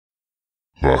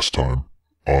last time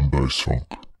on Dice Funk.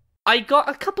 I got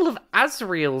a couple of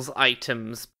Azrael's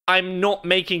items I'm not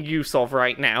making use of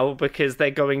right now because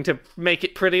they're going to make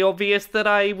it pretty obvious that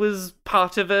I was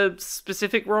part of a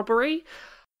specific robbery.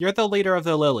 You're the leader of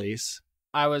the Lilies.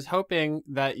 I was hoping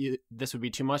that this would be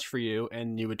too much for you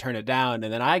and you would turn it down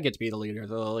and then I get to be the leader of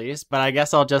the Lilies, but I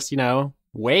guess I'll just,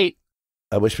 wait.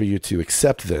 I wish for you to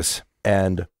accept this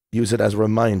and use it as a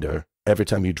reminder every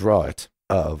time you draw it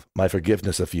of my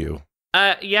forgiveness of you.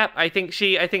 Yep, I think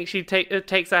she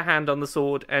takes her hand on the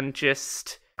sword and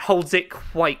just holds it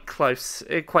quite close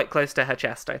to her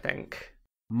chest, I think.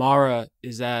 Mara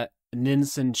is at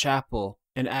Ninsen Chapel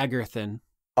in Agarthan.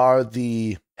 Are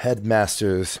the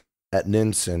headmasters at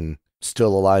Ninsen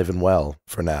still alive and well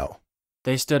for now?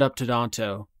 They stood up to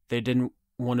Danto. They didn't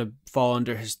want to fall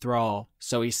under his thrall,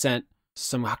 so he sent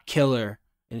some killer,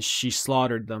 and she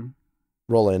slaughtered them.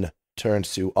 Rolen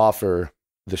turns to offer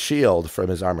the shield from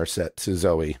his armor set to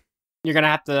Zoey. You're going to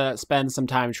have to spend some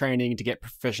time training to get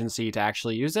proficiency to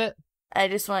actually use it. I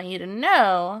just want you to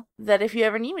know that if you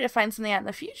ever need me to find something out in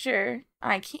the future,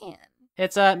 I can.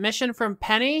 It's a mission from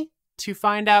Penny to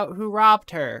find out who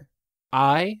robbed her.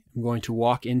 I am going to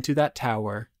walk into that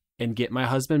tower and get my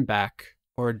husband back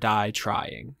or die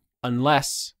trying.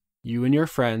 Unless you and your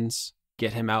friends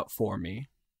get him out for me.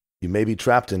 You may be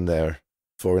trapped in there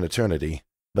for an eternity,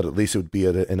 but at least it would be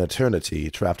an eternity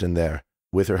trapped in there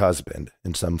with her husband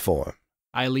in some form.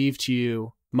 I leave to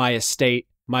you my estate,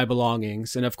 my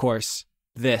belongings, and of course,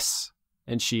 this.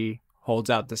 And she holds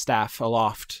out the staff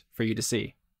aloft for you to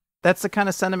see. That's the kind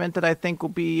of sentiment that I think will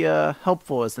be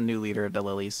helpful as the new leader of the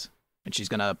Lilies. And she's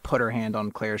going to put her hand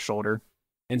on Claire's shoulder.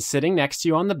 And sitting next to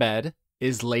you on the bed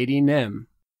is Lady Nim.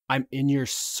 I'm in your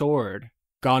sword.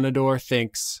 Gonador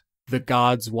thinks the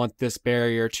gods want this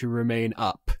barrier to remain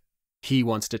up. He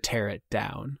wants to tear it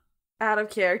down. Out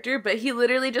of character, but he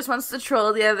literally just wants to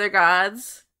troll the other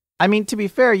gods. I mean, to be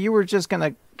fair, you were just going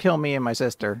to kill me and my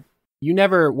sister. You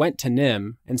never went to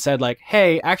Nim and said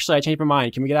hey, actually, I changed my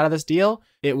mind. Can we get out of this deal?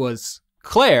 It was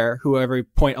Claire who every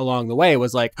point along the way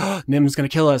was like, oh, Nim's going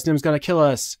to kill us. Nim's going to kill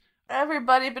us.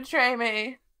 Everybody betray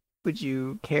me. Would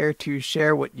you care to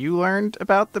share what you learned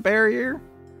about the barrier?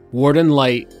 Warden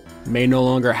Light may no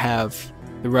longer have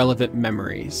the relevant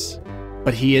memories,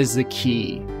 but he is the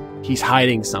key. He's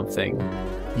hiding something.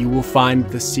 You will find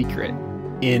the secret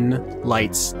in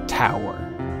Light's tower.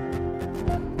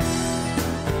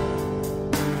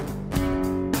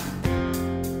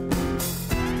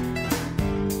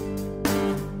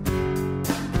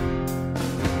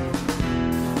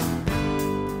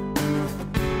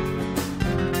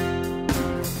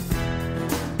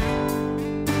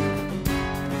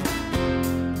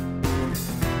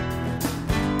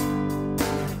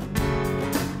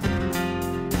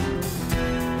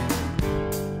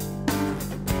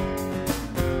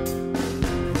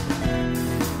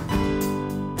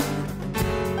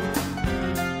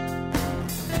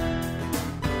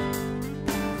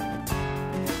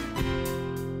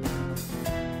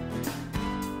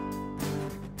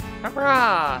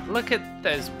 Hurrah! Look at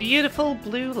those beautiful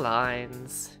blue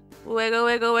lines. Wiggle,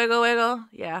 wiggle, wiggle, wiggle.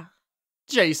 Yeah.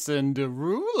 Jason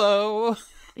Derulo.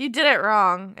 You did it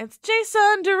wrong. It's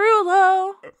Jason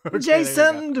Derulo. Okay,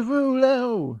 Jason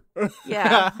Derulo.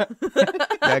 Yeah.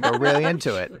 Gotta go really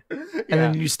into it. And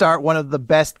then you start one of the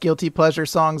best guilty pleasure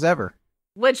songs ever.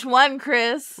 Which one,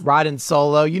 Chris? Riding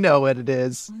Solo, you know what it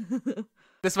is.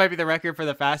 This might be the record for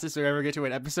the fastest we ever get to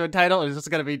an episode title. It's just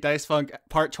going to be Dice Funk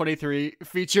Part 23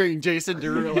 featuring Jason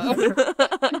Derulo.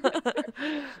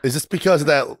 Is this because of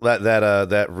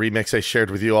that remix I shared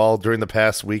with you all during the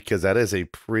past week? Because that is a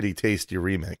pretty tasty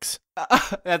remix.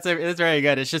 It's very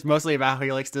good. It's just mostly about how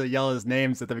he likes to yell his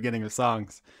names at the beginning of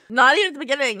songs. Not even at the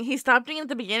beginning. He stopped doing it at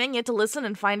the beginning. You have to listen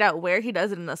and find out where he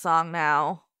does it in the song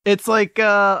now. It's like,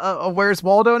 Where's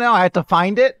Waldo now? I have to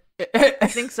find it. I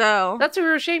think so. That's a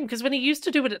real shame, because when he used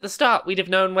to do it at the start, we'd have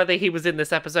known whether he was in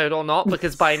this episode or not,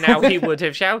 because by now he would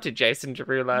have shouted Jason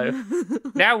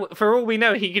Derulo. Now, for all we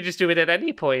know, he could just do it at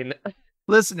any point.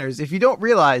 Listeners, if you don't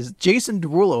realize, Jason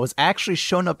Derulo has actually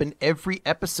shown up in every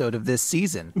episode of this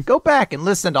season. Go back and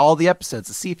listen to all the episodes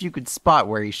to see if you could spot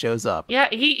where he shows up. Yeah,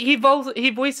 he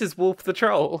voices Wolf the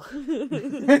Troll. No,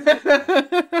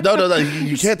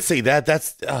 you can't say that.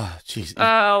 That's, jeez.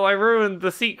 Oh, I ruined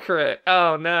the secret.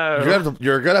 Oh, no.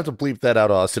 You're gonna have to bleep that out,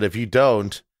 Austin. If you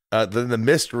don't, then the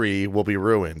mystery will be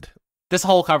ruined. This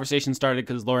whole conversation started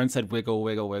because Lauren said wiggle,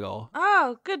 wiggle, wiggle.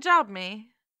 Oh, good job, me.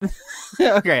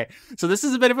 Okay, so this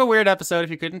is a bit of a weird episode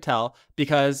if you couldn't tell,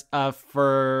 because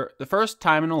for the first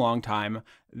time in a long time,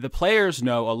 the players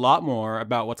know a lot more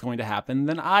about what's going to happen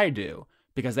than I do,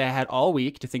 because they had all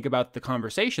week to think about the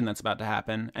conversation that's about to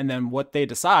happen, and then what they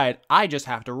decide, I just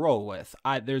have to roll with.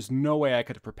 There's no way I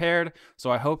could have prepared,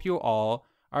 so I hope you all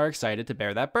are excited to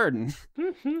bear that burden.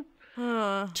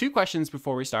 2 questions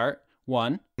before we start.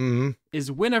 1,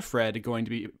 is Winifred going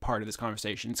to be part of this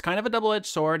conversation? It's kind of a double-edged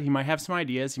sword. He might have some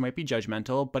ideas. He might be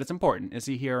judgmental, but it's important. Is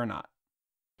he here or not?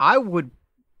 I would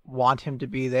want him to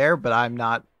be there, but I'm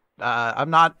not.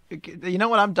 You know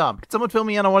what? I'm dumb. Can someone fill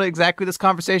me in on what exactly this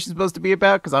conversation is supposed to be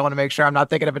about? Because I want to make sure I'm not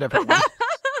thinking of a different one.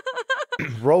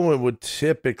 Roland would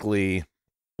typically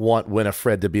want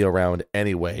Winifred to be around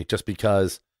anyway, just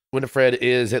because Winifred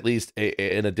is at least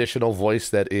an additional voice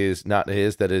that is not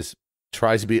his,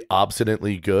 tries to be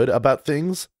obstinately good about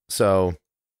things. So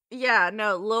Yeah,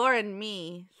 no, Lauren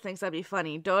me thinks that'd be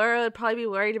funny. Dora would probably be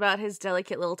worried about his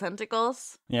delicate little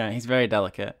tentacles. Yeah, he's very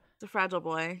delicate. It's a fragile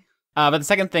boy. But the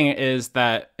second thing is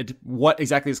that what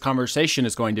exactly this conversation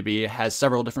is going to be has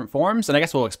several different forms, and I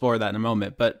guess we'll explore that in a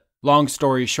moment. But long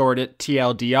story short, at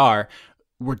TLDR,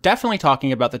 we're definitely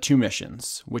talking about the 2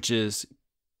 missions, which is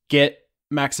get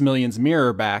Maximilian's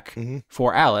mirror back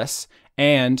for Alice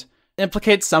and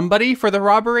implicate somebody for the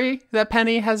robbery that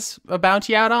Penny has a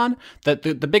bounty out on.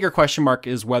 The bigger question mark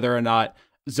is whether or not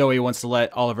Zoe wants to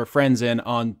let all of her friends in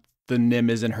on the Nim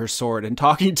is in her sword and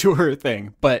talking to her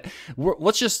thing. But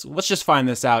let's just find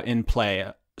this out in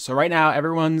play. So right now,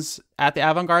 everyone's at the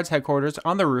Avant-Garde's headquarters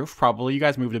on the roof. Probably you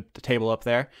guys moved the table up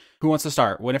there. Who wants to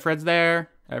start? Winifred's there.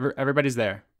 Everybody's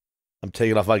there. I'm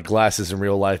taking off my glasses in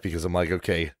real life because I'm like,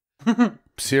 okay,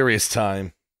 serious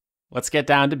time. Let's get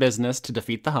down to business to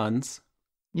defeat the Huns.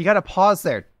 You got to pause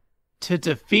there. To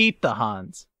defeat the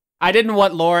Huns. I didn't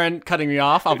want Lauren cutting me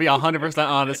off. I'll be 100%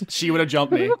 honest. She would have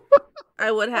jumped me.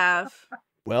 I would have.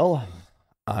 Well,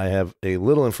 I have a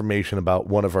little information about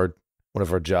one of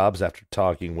our jobs after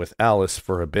talking with Alice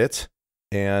for a bit,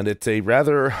 and it's a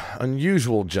rather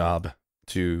unusual job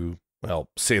to, well,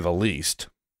 say the least.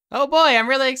 Oh boy, I'm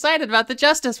really excited about the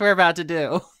justice we're about to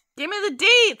do. Give me the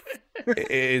deets.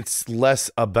 It's less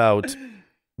about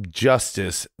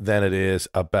justice than it is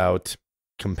about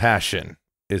compassion,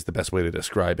 is the best way to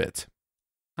describe it.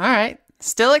 All right.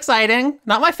 Still exciting.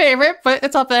 Not my favorite, but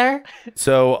it's up there.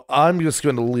 So I'm just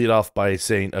going to lead off by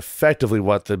saying effectively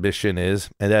what the mission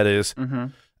is, and that is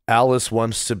Alice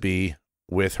wants to be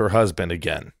with her husband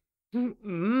again. Mm.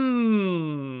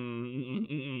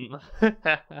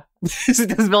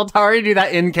 Does Veltari do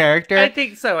that in character? I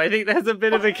think so. I think there's a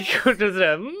bit of a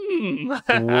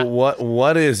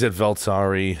What is it,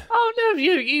 Veltari? Oh no,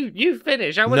 you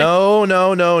finish. I wanna...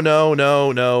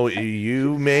 No.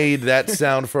 You made that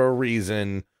sound for a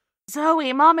reason.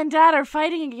 Zoe, Mom and Dad are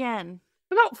fighting again.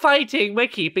 We're not fighting. We're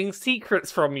keeping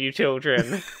secrets from you,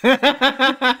 children.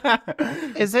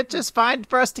 Is it just fine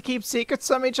for us to keep secrets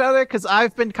from each other? Because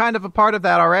I've been kind of a part of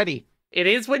that already. It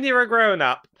is when you're a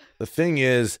grown-up. The thing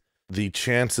is, the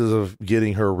chances of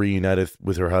getting her reunited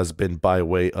with her husband by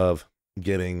way of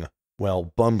getting,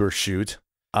 well, Bumbershoot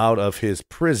out of his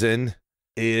prison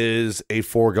is a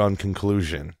foregone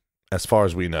conclusion, as far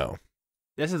as we know.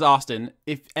 This is Austin.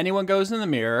 If anyone goes in the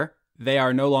mirror, they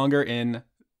are no longer in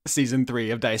Season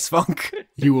 3 of Dice Funk.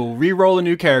 You will re-roll a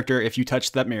new character if you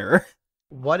touch that mirror.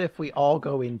 What if we all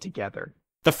go in together?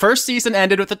 The first season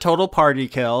ended with a total party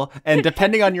kill, and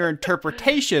depending on your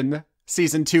interpretation,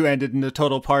 Season 2 ended in a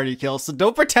total party kill, so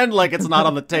don't pretend like it's not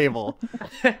on the table.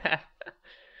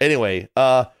 Anyway,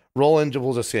 Roland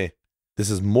will just say, this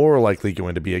is more likely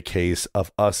going to be a case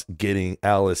of us getting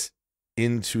Alice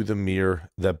into the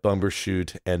mirror that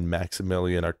Bumbershoot and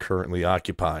Maximilian are currently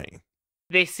occupying.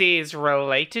 This is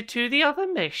related to the other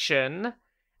mission,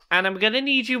 and I'm gonna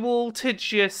need you all to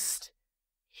just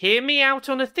hear me out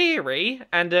on a theory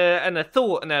and a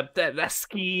thought and a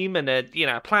scheme and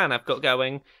a plan I've got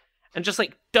going, and just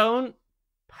don't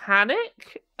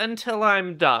panic until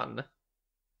I'm done.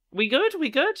 We good? We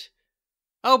good?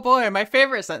 Oh boy, my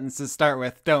favorite sentences start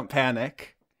with "Don't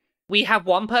panic." We have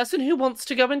one person who wants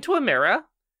to go into a mirror,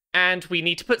 and we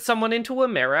need to put someone into a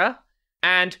mirror,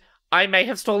 and I may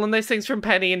have stolen those things from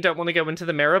Penny and don't want to go into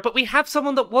the mirror, but we have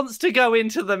someone that wants to go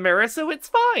into the mirror, so it's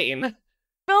fine.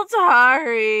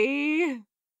 Veltari.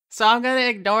 So I'm going to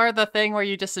ignore the thing where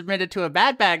you just admitted to a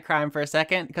bad crime for a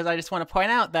second, because I just want to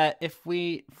point out that if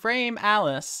we frame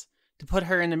Alice to put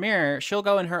her in the mirror, she'll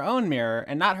go in her own mirror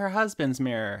and not her husband's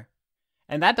mirror.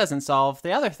 And that doesn't solve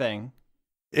the other thing.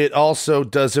 It also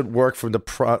doesn't work from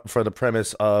the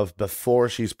premise of before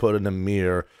she's put in a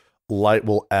mirror, Light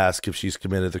will ask if she's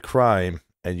committed the crime,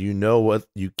 and you know what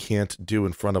you can't do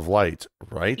in front of Light,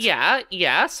 right?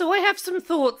 Yeah, so I have some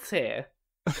thoughts here.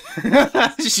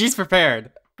 She's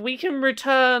prepared. We can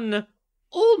return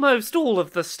almost all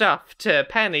of the stuff to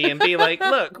Penny and be like,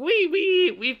 look,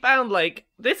 we found, like,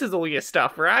 this is all your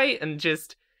stuff, right? And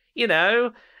just,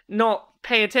 not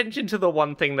pay attention to the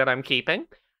one thing that I'm keeping.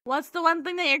 What's the one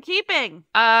thing that you're keeping?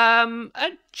 A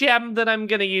gem that I'm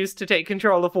gonna use to take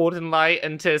control of Warden Light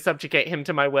and to subjugate him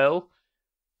to my will.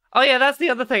 Oh yeah, that's the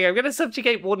other thing. I'm gonna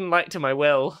subjugate Warden Light to my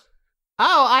will.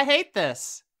 Oh, I hate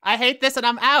this. I hate this and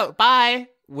I'm out. Bye.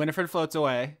 Winifred floats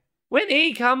away.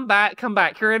 Winnie, come back.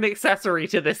 You're an accessory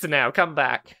to this now. Come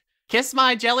back. Kiss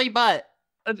my jelly butt.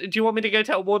 Do you want me to go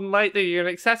tell Warden Light that you're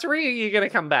an accessory, or are you gonna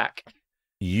come back?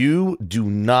 You do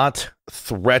not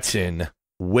threaten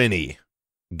Winnie.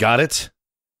 Got it?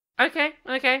 Okay,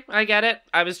 I get it.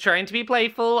 I was trying to be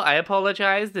playful. I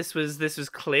apologize. This was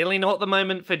clearly not the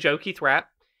moment for jokey threat.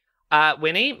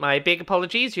 Winnie, my big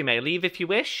apologies. You may leave if you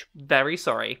wish. Very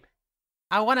sorry.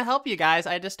 I want to help you guys.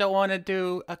 I just don't want to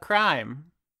do a crime.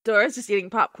 Dora's just eating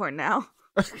popcorn now.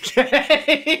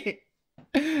 Okay.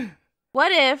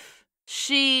 What if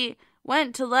she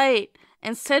went to Light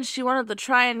and said she wanted to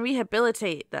try and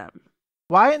rehabilitate them?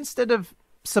 Why, instead of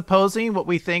supposing what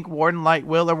we think Warden Light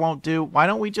will or won't do, why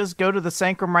don't we just go to the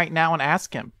Sacrum right now and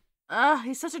ask him?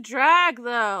 He's such a drag,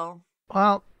 though.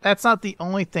 Well, that's not the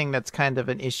only thing that's kind of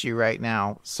an issue right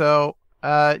now. So,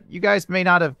 you guys may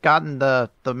not have gotten the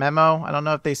memo. I don't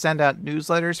know if they send out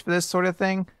newsletters for this sort of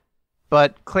thing,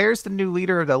 but Claire's the new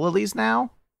leader of the Lilies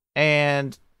now,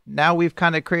 and now we've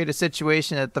kind of created a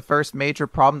situation that the first major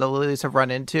problem the Lilies have run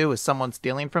into is someone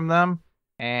stealing from them,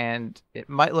 and it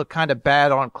might look kind of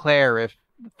bad on Claire if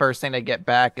the first thing they get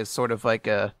back is sort of like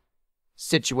a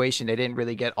situation they didn't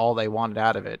really get all they wanted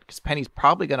out of it, because Penny's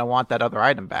probably going to want that other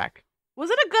item back. Was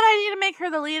it a good idea to make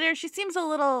her the leader? She seems a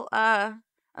little,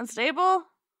 unstable.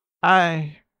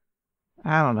 I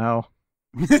don't know.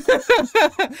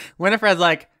 Winifred's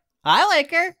like, I like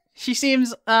her. She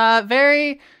seems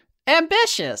very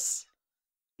ambitious.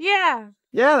 Yeah.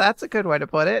 Yeah, that's a good way to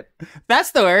put it.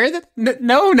 That's the word.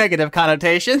 No negative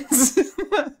connotations.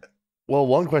 Well,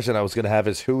 one question I was going to have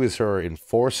is, who is her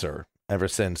enforcer ever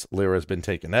since Lyra's been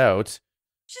taken out?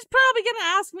 She's probably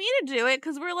gonna ask me to do it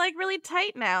because we're like really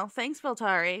tight now. Thanks,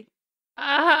 Veltari.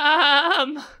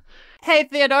 Hey,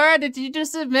 Theodora, did you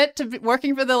just admit to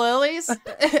working for the Lilies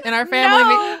in our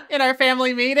family in our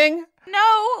family meeting?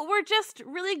 No, we're just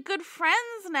really good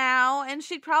friends now, and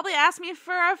she'd probably ask me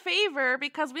for a favor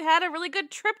because we had a really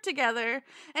good trip together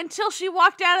until she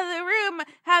walked out of the room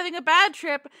having a bad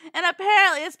trip, and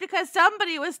apparently it's because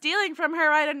somebody was stealing from her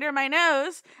right under my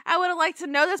nose. I would have liked to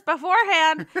know this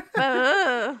beforehand,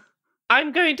 but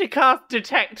I'm going to cast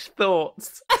Detect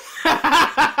Thoughts. What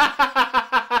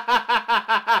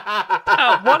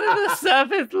are the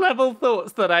surface level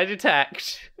thoughts that I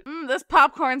detect? This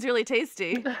popcorn's really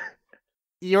tasty.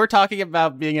 You're talking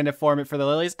about being an informant for the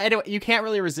Lilies. You can't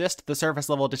really resist the surface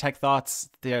level detect thoughts,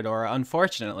 Theodora,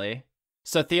 unfortunately.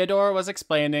 So Theodora was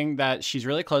explaining that she's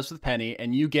really close with Penny,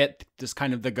 and you get this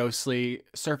kind of the ghostly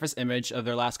surface image of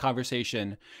their last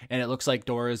conversation, and it looks like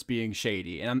Dora's being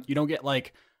shady. And you don't get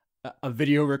like a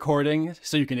video recording,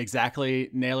 so you can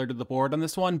exactly nail her to the board on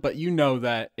this one, but you know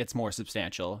that it's more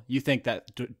substantial. You think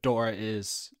that Dora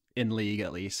is in league,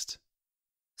 at least.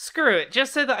 Screw it.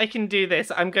 Just so that I can do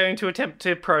this, I'm going to attempt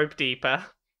to probe deeper.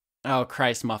 Oh,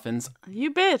 Christ, muffins.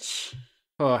 You bitch.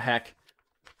 Oh, heck.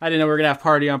 I didn't know we were going to have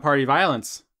party-on-party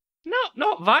violence.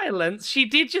 Not violence. She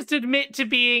did just admit to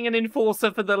being an enforcer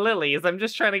for the Lilies. I'm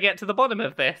just trying to get to the bottom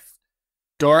of this.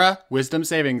 Dora, wisdom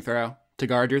saving throw to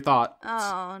guard your thought.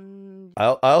 Oh.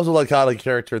 I also like how the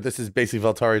character, this is basically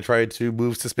Veltari trying to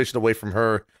move suspicion away from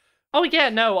her. Oh yeah,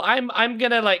 no, I'm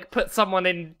gonna like put someone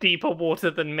in deeper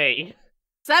water than me.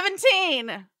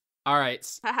 17! All right.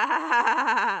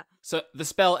 So the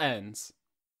spell ends.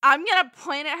 I'm gonna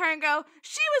point at her and go,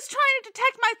 she was trying to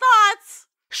detect my thoughts!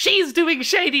 She's doing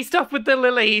shady stuff with the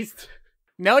Lilies!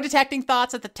 No detecting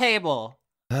thoughts at the table.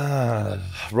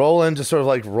 Roland just sort of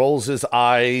like rolls his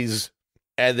eyes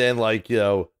and then like,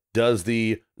 does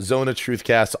the Zone of Truth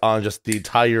cast on just the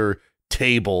entire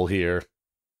table here.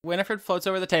 Winifred floats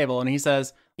over the table and he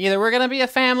says, either we're going to be a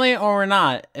family or we're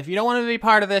not. If you don't want to be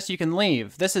part of this, you can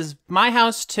leave. This is my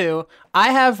house too.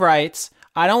 I have rights.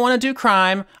 I don't want to do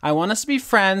crime. I want us to be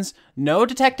friends. No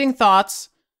detecting thoughts.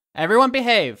 Everyone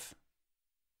behave.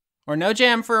 Or no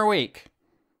jam for a week.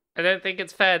 I don't think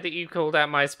it's fair that you called out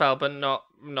my spell, but not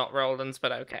Roland's,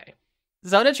 but okay.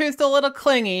 Zone of Truth's a little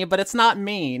clingy, but it's not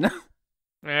mean.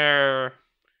 Err.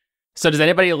 So does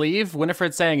anybody leave?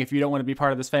 Winifred's saying if you don't want to be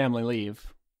part of this family,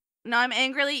 leave. No, I'm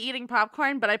angrily eating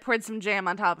popcorn, but I poured some jam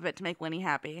on top of it to make Winnie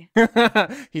happy.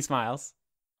 He smiles.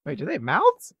 Wait, do they have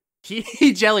mouths?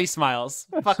 He jelly smiles.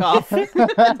 Fuck off.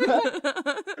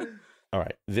 All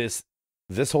right, this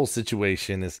this whole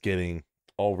situation is getting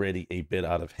already a bit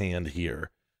out of hand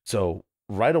here. So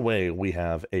right away, we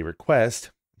have a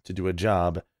request to do a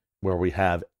job where we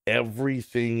have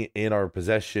everything in our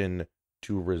possession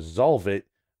to resolve it.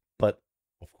 But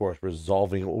of course,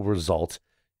 resolving it will result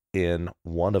in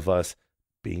one of us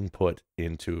being put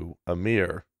into a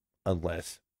mirror,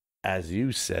 unless, as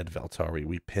you said, Veltari,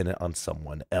 we pin it on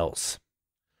someone else.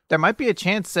 There might be a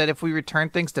chance that if we return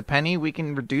things to Penny, we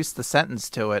can reduce the sentence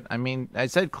to it. I mean, I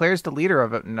said Claire's the leader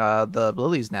of it, the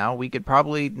Lilies now. We could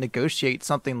probably negotiate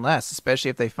something less, especially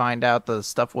if they find out the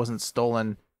stuff wasn't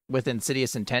stolen with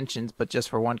insidious intentions, but just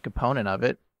for one component of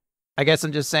it. I guess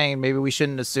I'm just saying maybe we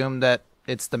shouldn't assume that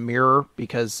it's the mirror,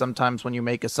 because sometimes when you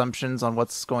make assumptions on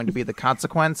what's going to be the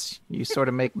consequence, you sort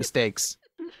of make mistakes.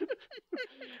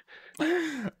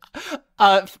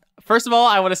 First of all,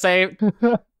 I want to say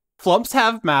flumps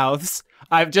have mouths.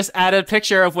 I've just added a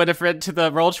picture of Winifred to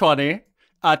the Roll20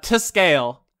 to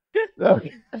scale.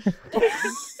 Okay.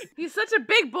 He's such a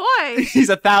big boy. He's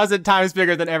 1,000 times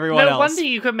bigger than everyone else. No wonder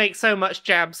you can make so much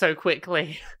jam so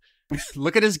quickly.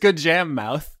 Look at his good jam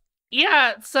mouth.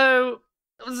 Yeah, so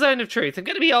zone of truth. I'm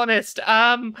going to be honest.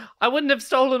 I wouldn't have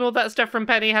stolen all that stuff from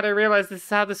Penny had I realized this is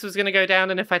how this was going to go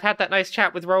down. And if I'd had that nice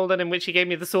chat with Roland in which he gave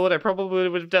me the sword, I probably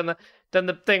would have done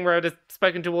the thing where I'd have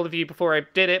spoken to all of you before I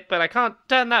did it. But I can't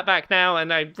turn that back now,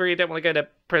 and I really don't want to go to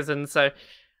prison. So,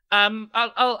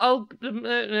 I'll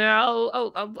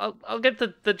get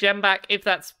the gem back if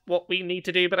that's what we need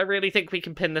to do. But I really think we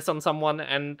can pin this on someone,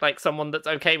 and like someone that's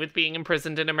okay with being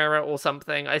imprisoned in a mirror or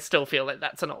something. I still feel like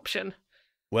that's an option.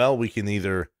 Well, we can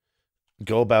either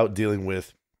go about dealing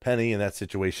with Penny in that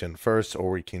situation first,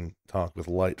 or we can talk with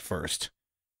Light first.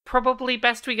 Probably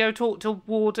best we go talk to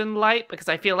Warden Light, because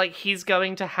I feel like he's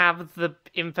going to have the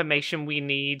information we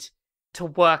need to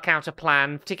work out a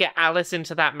plan to get Alice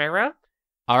into that mirror.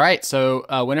 All right, so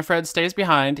Winifred stays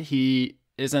behind. He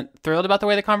isn't thrilled about the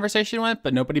way the conversation went,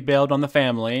 but nobody bailed on the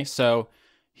family, so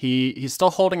he's still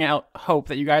holding out hope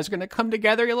that you guys are going to come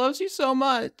together. He loves you so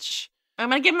much. I'm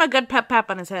gonna give him a good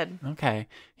pep on his head. Okay.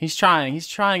 He's trying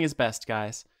his best,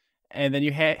 guys. And then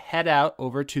you head out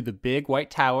over to the big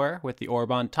white tower with the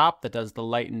orb on top that does the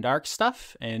light and dark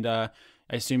stuff. And I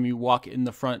assume you walk in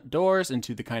the front doors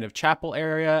into the kind of chapel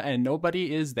area, and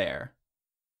nobody is there.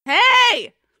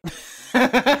 Hey!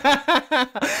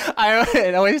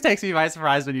 It always takes me by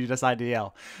surprise when you decide to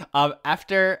yell.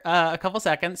 After a couple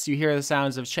seconds, you hear the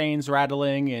sounds of chains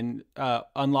rattling and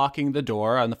unlocking the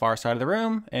door on the far side of the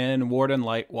room, and Warden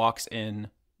Light walks in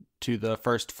to the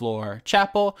first floor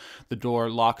chapel. The door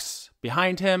locks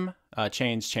behind him.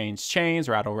 Chains,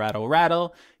 rattle, rattle,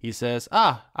 rattle. He says,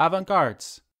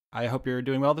 avant-gardes. I hope you're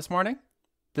doing well this morning.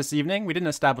 This evening, we didn't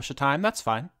establish a time. That's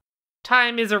fine.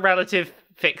 Time is a relative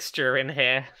fixture in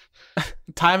here.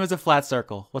 Time is a flat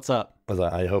circle. What's up?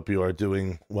 I hope you are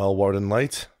doing well, Warden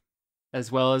Light.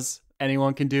 As well as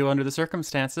anyone can do under the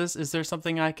circumstances. Is there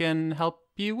something I can help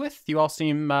you with? You all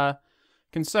seem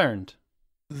concerned.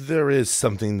 There is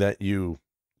something that you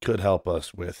could help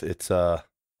us with. It's a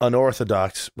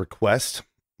unorthodox request,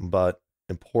 but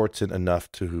important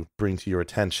enough to bring to your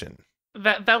attention.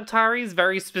 Veltari's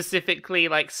very specifically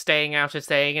staying out of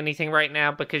saying anything right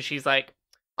now because she's like,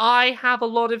 I have a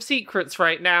lot of secrets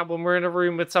right now when we're in a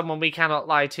room with someone we cannot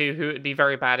lie to who would be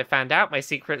very bad if found out my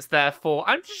secrets. Therefore,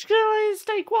 I'm just gonna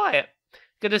stay quiet.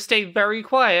 Gonna stay very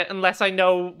quiet unless I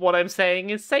know what I'm saying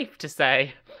is safe to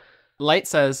say. Light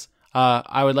says,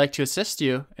 I would like to assist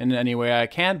you in any way I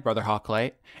can, Brother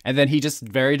Hawklight. And then he just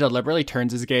very deliberately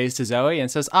turns his gaze to Zoey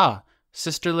and says,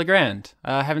 Sister Legrand,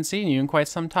 haven't seen you in quite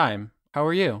some time. How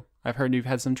are you? I've heard you've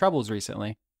had some troubles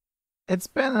recently. It's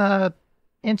been a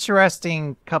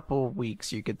interesting couple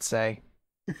weeks, you could say.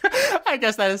 I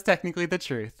guess that is technically the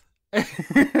truth.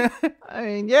 I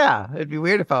mean, yeah, it'd be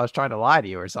weird if I was trying to lie to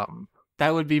you or something.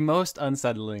 That would be most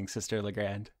unsettling, Sister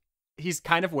Legrand. He's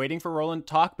kind of waiting for Roland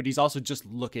to talk, but he's also just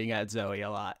looking at Zoey a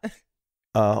lot.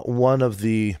 One of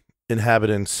the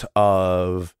inhabitants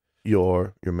of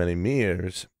your many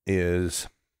mirrors is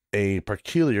a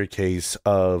peculiar case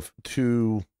of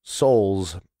two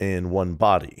souls in one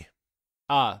body.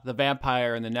 The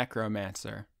vampire and the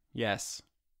necromancer. Yes.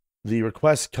 The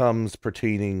request comes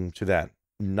pertaining to that.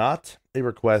 Not a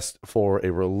request for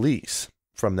a release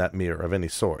from that mirror of any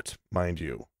sort, mind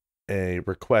you. A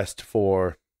request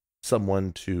for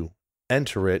someone to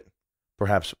enter it,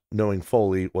 perhaps knowing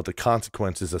fully what the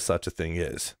consequences of such a thing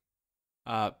is.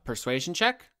 Persuasion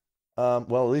check?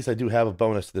 Well, at least I do have a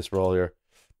bonus to this roll here.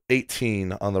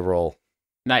 18 on the roll.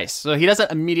 Nice. So he doesn't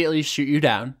immediately shoot you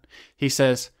down. He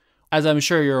says, as I'm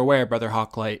sure you're aware, Brother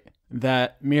Hawklight,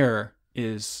 that mirror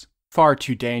is far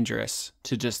too dangerous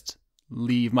to just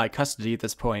leave my custody at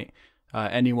this point.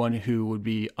 Anyone who would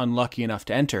be unlucky enough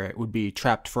to enter it would be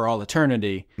trapped for all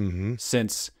eternity,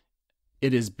 since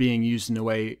it is being used in a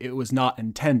way it was not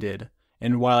intended.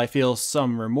 And while I feel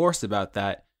some remorse about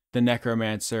that, the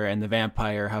necromancer and the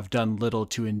vampire have done little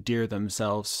to endear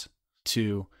themselves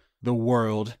to the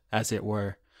world, as it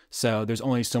were. So there's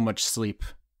only so much sleep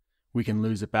we can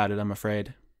lose about it, I'm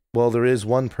afraid. Well, there is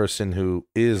one person who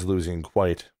is losing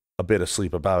quite a bit of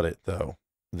sleep about it, though.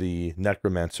 The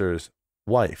necromancer's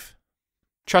wife.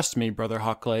 Trust me, Brother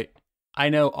Hawklight. I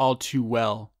know all too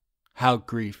well how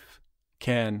grief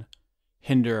can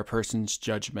hinder a person's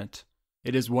judgment.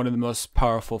 It is one of the most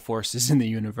powerful forces in the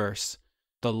universe,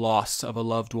 the loss of a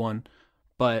loved one.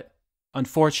 But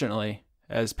unfortunately,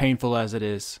 as painful as it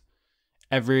is,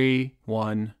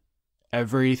 everyone,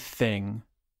 everything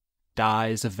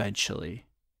dies eventually,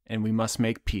 and we must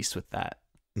make peace with that.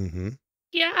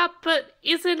 Yeah, but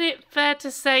isn't it fair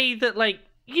to say that, like,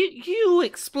 you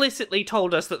explicitly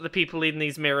told us that the people in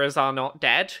these mirrors are not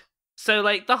dead? So,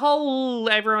 like, the whole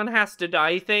everyone has to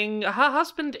die thing, her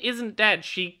husband isn't dead.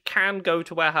 She can go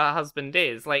to where her husband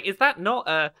is. Like, is that not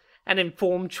an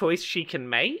informed choice she can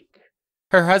make?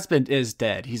 Her husband is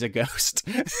dead. He's a ghost.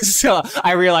 So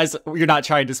I realize you're not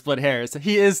trying to split hairs.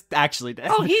 He is actually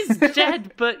dead. Oh, he's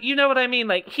dead, but you know what I mean?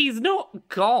 Like, he's not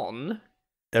gone.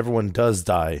 Everyone does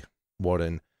die,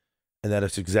 Warden, and that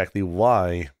is exactly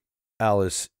why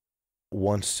Alice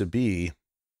wants to be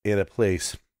in a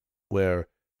place where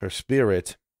her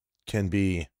spirit can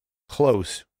be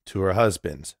close to her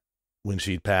husband's when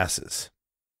she passes.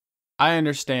 I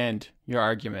understand your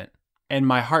argument, and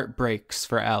my heart breaks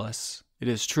for Alice. It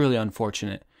is truly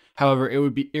unfortunate. However, it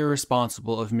would be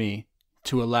irresponsible of me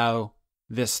to allow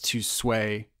this to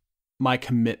sway my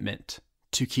commitment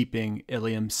to keeping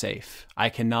Ilium safe. I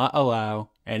cannot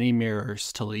allow any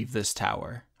mirrors to leave this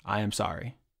tower. I am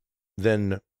sorry.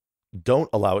 Then don't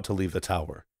allow it to leave the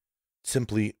tower.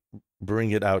 Simply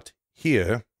bring it out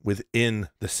here within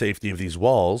the safety of these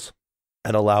walls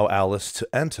and allow Alice to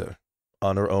enter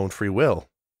on her own free will.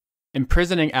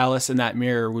 Imprisoning Alice in that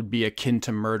mirror would be akin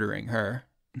to murdering her.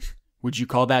 Would you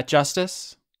call that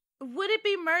justice? Would it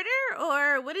be murder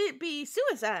or would it be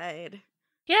suicide?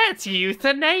 Yeah, it's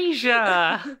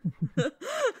euthanasia.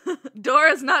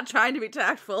 Dora's not trying to be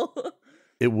tactful.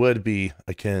 It would be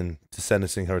akin to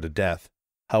sentencing her to death.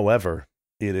 However,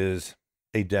 it is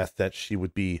a death that she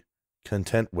would be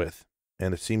content with,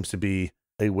 and it seems to be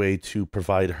a way to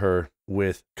provide her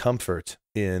with comfort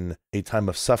in a time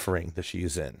of suffering that she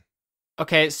is in.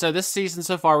 Okay, so this season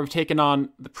so far, we've taken on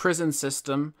the prison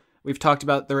system. We've talked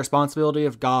about the responsibility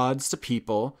of gods to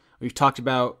people. We've talked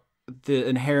about the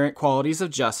inherent qualities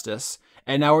of justice.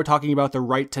 And now we're talking about the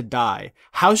right to die.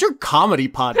 How's your comedy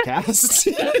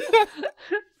podcast?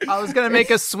 I was going to make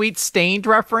a Sweet Stained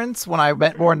reference when I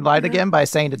met Warden Light again by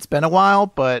saying it's been a while,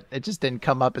 but it just didn't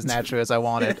come up as naturally as I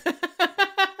wanted.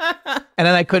 And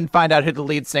then I couldn't find out who the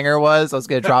lead singer was. I was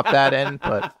going to drop that in,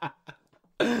 but...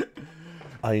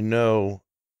 I know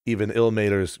even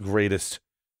Ilmater's greatest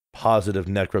positive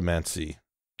necromancy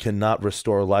cannot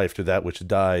restore life to that which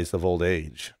dies of old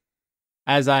age.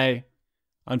 As I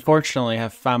unfortunately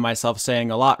have found myself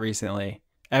saying a lot recently,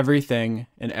 everything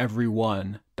and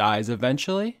everyone dies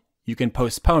eventually. You can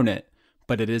postpone it,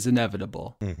 but it is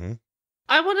inevitable.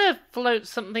 I want to float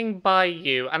something by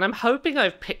you, and I'm hoping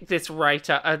I've picked this right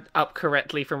up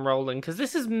correctly from Roland, because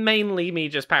this is mainly me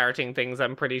just parroting things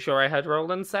I'm pretty sure I heard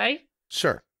Roland say.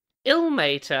 Sure.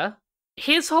 Ilmater,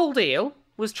 his whole deal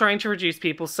was trying to reduce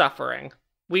people's suffering.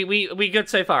 We good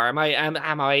so far? Am I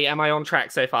on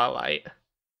track so far, Light?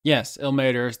 Yes,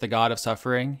 Ilmater is the god of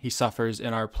suffering. He suffers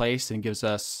in our place and gives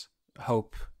us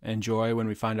hope and joy when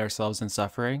we find ourselves in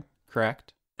suffering,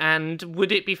 correct? And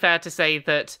would it be fair to say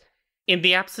that in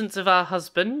the absence of our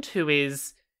husband, who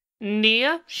is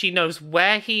near, she knows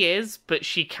where he is, but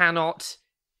she cannot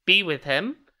be with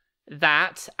him,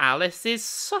 that Alice is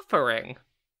suffering?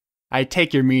 I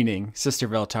take your meaning, Sister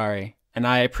Veltari, and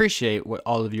I appreciate what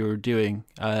all of you are doing.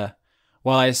 While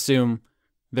I assume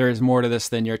there is more to this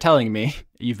than you're telling me,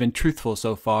 you've been truthful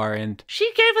so far, and...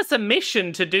 She gave us a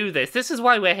mission to do this. This is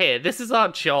why we're here. This is our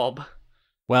job.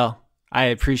 Well, I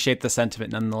appreciate the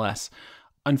sentiment nonetheless.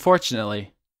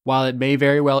 Unfortunately, while it may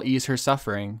very well ease her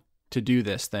suffering to do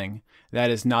this thing, that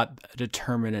is not a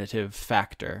determinative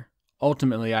factor.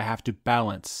 Ultimately, I have to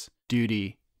balance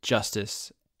duty,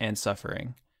 justice, and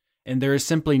suffering. And there is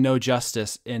simply no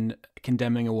justice in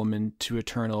condemning a woman to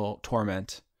eternal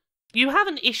torment. You have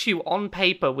an issue on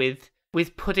paper with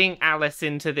putting Alice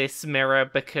into this mirror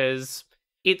because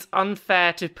it's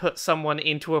unfair to put someone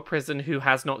into a prison who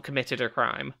has not committed a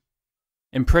crime.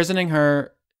 Imprisoning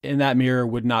her in that mirror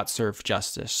would not serve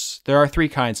justice. There are 3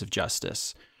 kinds of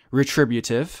justice.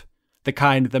 Retributive, the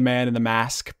kind the man in the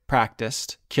mask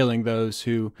practiced, killing those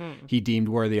who he deemed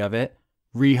worthy of it.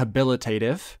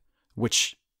 Rehabilitative,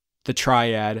 which the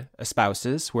triad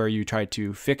espouses, where you try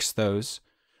to fix those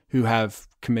who have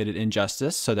committed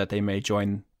injustice so that they may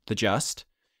join the just.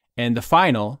 And the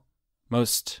final,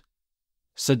 most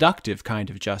seductive kind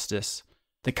of justice,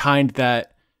 the kind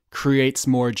that creates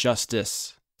more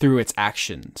justice through its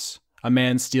actions. A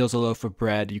man steals a loaf of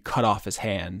bread, you cut off his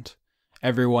hand.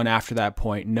 Everyone after that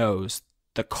point knows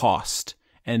the cost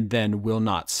and then will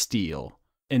not steal.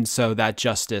 And so that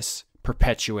justice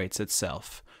perpetuates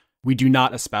itself. We do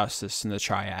not espouse this in the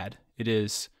triad. It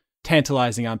is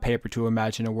tantalizing on paper to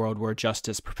imagine a world where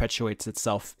justice perpetuates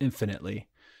itself infinitely,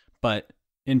 but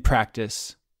in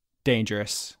practice,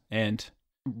 dangerous and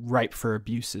ripe for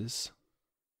abuses.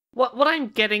 What I'm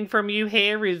getting from you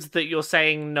here is that you're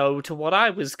saying no to what I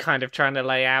was kind of trying to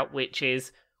lay out, which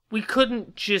is we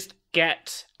couldn't just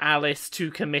get Alice to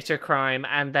commit a crime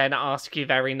and then ask you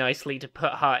very nicely to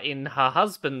put her in her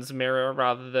husband's mirror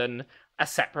rather than a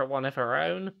separate one of her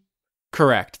own.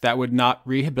 Correct. That would not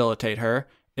rehabilitate her.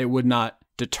 It would not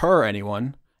deter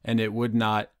anyone, and it would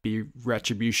not be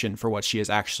retribution for what she has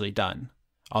actually done.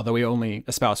 Although we only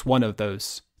espouse one of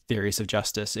those theories of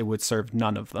justice, it would serve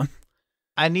none of them.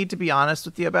 I need to be honest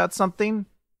with you about something.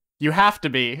 You have to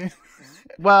be.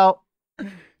 Well,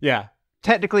 Yeah.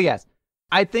 technically, yes.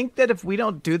 I think that if we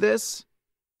don't do this,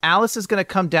 Alice is going to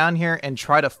come down here and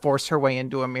try to force her way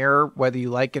into a mirror, whether you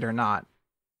like it or not.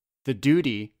 The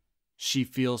duty she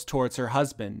feels towards her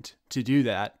husband to do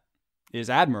that is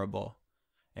admirable.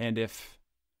 And if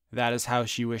that is how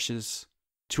she wishes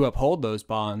to uphold those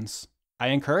bonds, I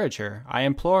encourage her. I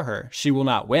implore her. She will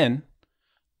not win,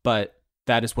 but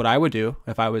that is what I would do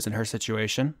if I was in her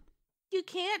situation. You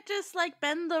can't just,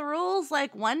 bend the rules,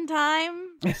 one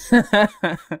time.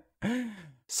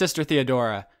 Sister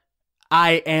Theodora,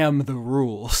 I am the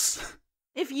rules.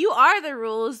 If you are the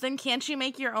rules, then can't you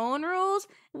make your own rules?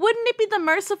 Wouldn't it be the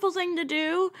merciful thing to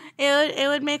do? It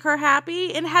would make her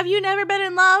happy. And have you never been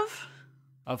in love?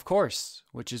 Of course,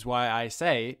 which is why I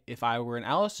say, if I were in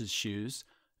Alice's shoes,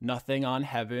 nothing on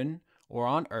heaven or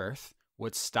on earth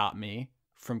would stop me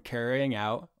from carrying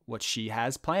out what she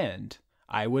has planned.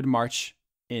 I would march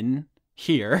in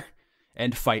here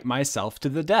and fight myself to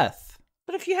the death.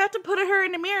 But if you have to put her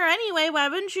in a mirror anyway, why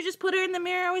wouldn't you just put her in the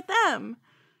mirror with them?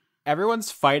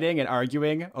 Everyone's fighting and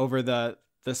arguing over the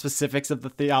specifics of the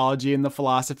theology and the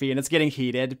philosophy, and it's getting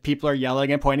heated. People are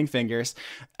yelling and pointing fingers.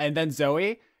 And then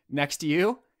Zoe, next to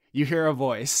you, you hear a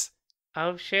voice.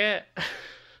 Oh, shit.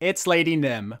 It's Lady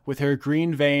Nim, with her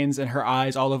green veins and her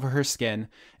eyes all over her skin,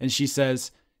 and she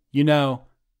says, "You know,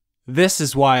 this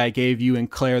is why I gave you and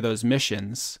Claire those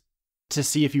missions, to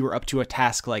see if you were up to a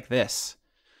task like this.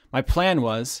 My plan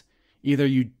was, either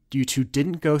you two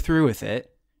didn't go through with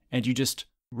it, and you just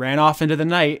ran off into the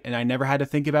night and I never had to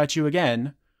think about you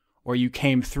again, or you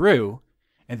came through,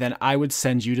 and then I would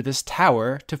send you to this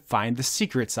tower to find the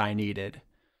secrets I needed."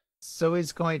 So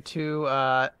he's going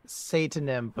to say to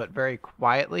Nim, but very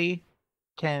quietly,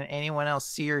 "Can anyone else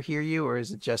see or hear you, or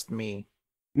is it just me?"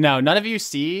 No, none of you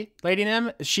see Lady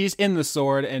Nim. She's in the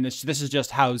sword, and this is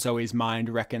just how Zoe's mind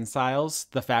reconciles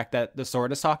the fact that the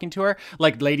sword is talking to her.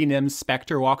 Lady Nim's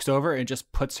specter walks over and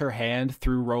just puts her hand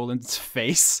through Roland's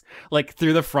face,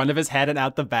 through the front of his head and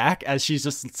out the back, as she's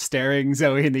just staring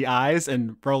Zoe in the eyes,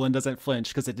 and Roland doesn't flinch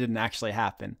because it didn't actually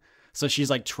happen. So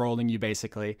she's trolling you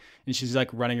basically, and she's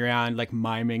running around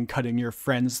miming, cutting your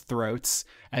friends' throats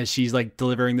as she's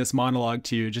delivering this monologue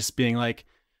to you, just being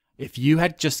 "If you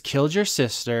had just killed your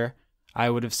sister, I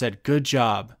would have said, 'Good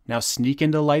job. Now sneak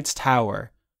into Light's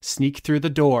tower, sneak through the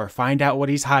door, find out what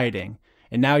he's hiding.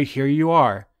 And now here you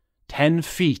are, 10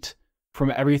 feet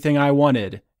from everything I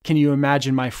wanted. Can you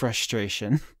imagine my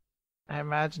frustration?'" I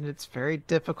imagine it's very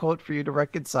difficult for you to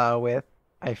reconcile with.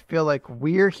 I feel like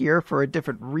we're here for a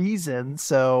different reason,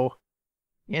 so,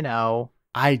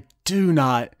 I do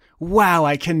not. Wow,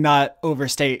 I cannot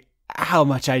overstate how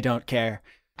much I don't care.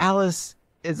 Alice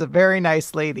is a very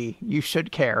nice lady. You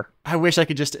should care. I wish I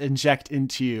could just inject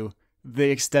into you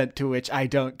the extent to which I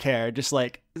don't care. Just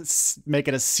make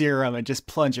it a serum and just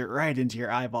plunge it right into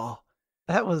your eyeball.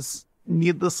 That was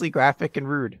needlessly graphic and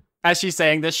rude. As she's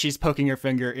saying this, she's poking her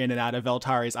finger in and out of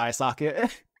Veltari's eye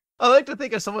socket. I like to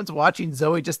think if someone's watching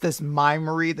Zoe, just this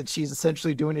mimery that she's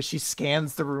essentially doing as she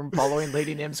scans the room following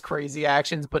Lady Nim's crazy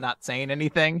actions, but not saying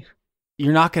anything.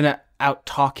 You're not going to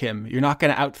out-talk him. You're not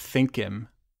going to out-think him,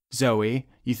 Zoe.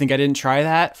 You think I didn't try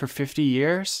that for 50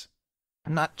 years?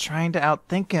 I'm not trying to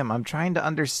outthink him. I'm trying to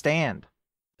understand.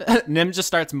 Nim just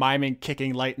starts miming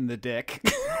kicking Light in the dick.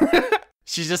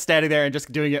 She's just standing there and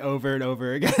just doing it over and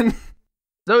over again.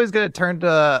 Zoe's gonna turn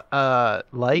to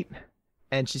Light,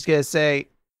 and she's gonna say,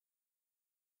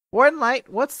 "Warden Light,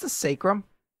 what's the Sacrum?"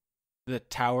 The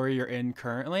tower you're in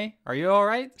currently? Are you all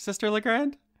right, Sister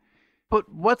Legrand?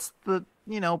 But what's the,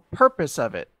 purpose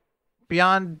of it?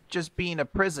 Beyond just being a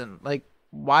prison. Like,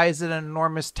 why is it an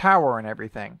enormous tower and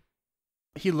everything?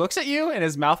 He looks at you and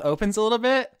his mouth opens a little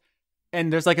bit,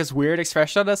 and there's like this weird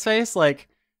expression on his face, like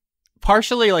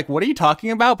partially like, what are you talking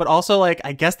about? But also like,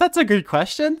 I guess that's a good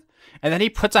question. And then he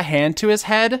puts a hand to his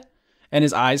head and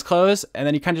his eyes close, and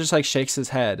then he kind of just like shakes his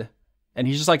head, and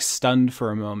he's just like stunned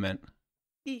for a moment.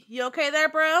 You okay there,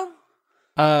 bro?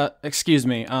 Excuse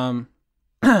me.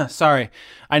 Sorry.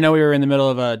 I know we were in the middle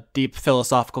of a deep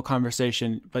philosophical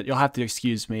conversation, but you'll have to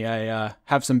excuse me. I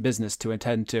have some business to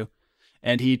attend to.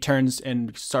 And he turns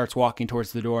and starts walking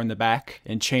towards the door in the back,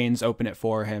 and chains open it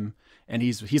for him. And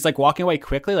he's like walking away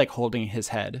quickly, like holding his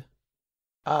head.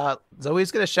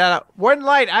 Zoe's gonna shout out, "Warden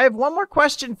Light, I have one more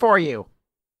question for you."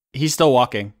 He's still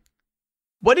walking.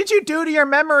 What did you do to your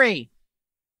memory?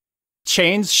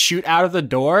 Chains shoot out of the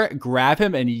door, grab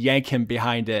him, and yank him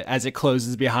behind it as it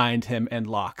closes behind him and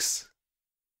locks.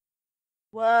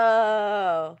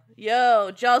 Whoa. Yo,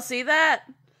 did y'all see that?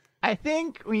 I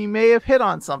think we may have hit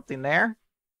on something there.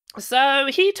 So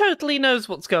he totally knows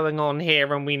what's going on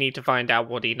here, and we need to find out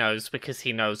what he knows, because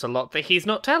he knows a lot that he's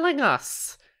not telling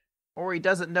us. Or he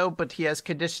doesn't know, but he has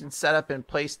conditions set up in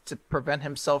place to prevent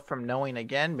himself from knowing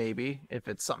again, maybe, if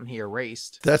it's something he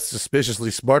erased. That's suspiciously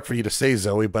smart for you to say,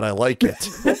 Zoe, but I like it.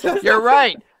 You're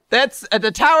right. That's the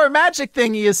tower magic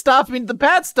thingy is stopping the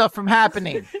bad stuff from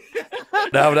happening.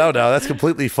 No, that's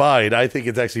completely fine. I think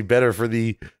it's actually better for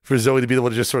Zoe to be able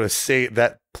to just sort of say it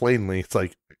that plainly. It's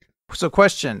like, so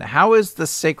question, how is the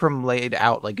Sacrum laid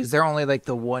out? Like, is there only like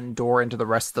the one door into the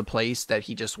rest of the place that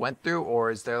he just went through,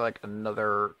 or is there like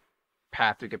another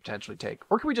path we could potentially take?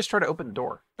 Or can we just try to open the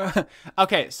door?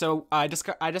 Okay, so I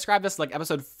described this like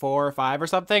episode 4 or 5 or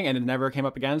something, and it never came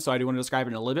up again, so I do want to describe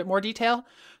it in a little bit more detail.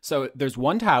 So there's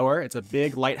one tower. It's a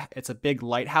big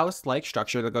lighthouse-like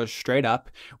structure that goes straight up.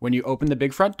 When you open the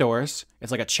big front doors,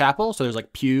 it's like a chapel, so there's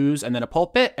like pews and then a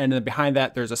pulpit, and then behind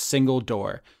that there's a single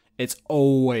door. It's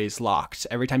always locked.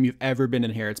 Every time you've ever been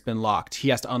in here, it's been locked. He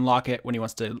has to unlock it when he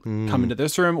wants to come into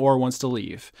this room or wants to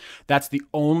leave. That's the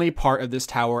only part of this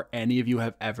tower any of you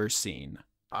have ever seen.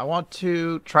 I want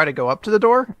to try to go up to the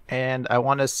door, and I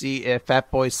want to see if Fat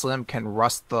Boy Slim can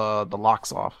rust the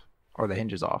locks off or the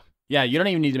hinges off. Yeah, you don't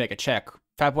even need to make a check.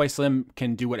 Fat Boy Slim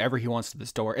can do whatever he wants to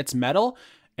this door. It's metal,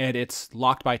 and it's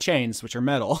locked by chains, which are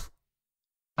metal.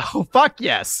 Oh, fuck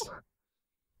yes.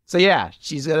 So yeah,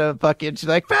 she's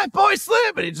like, "Fat Boy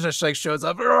Slim," and he just like shows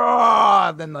up,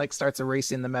 and then like starts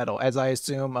erasing the metal, as I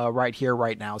assume Right Here,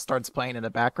 Right Now starts playing in the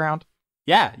background.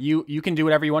 Yeah, you can do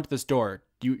whatever you want to this door.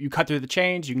 You cut through the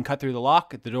chains, you can cut through the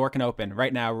lock, the door can open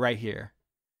right now, right here.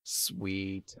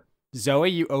 Sweet.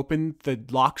 Zoe, you open the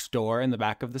locked door in the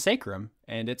back of the Sacrum,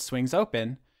 and it swings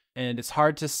open, and it's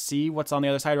hard to see what's on the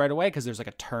other side right away because there's like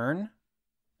a turn,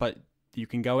 but you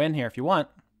can go in here if you want.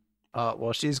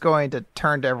 Well, she's going to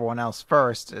turn to everyone else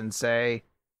first and say,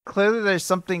 clearly there's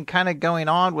something kind of going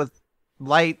on with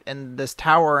Light and this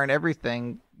tower and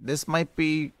everything. This might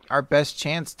be our best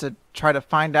chance to try to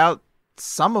find out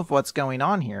some of what's going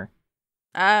on here.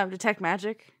 Detect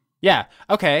magic. Yeah,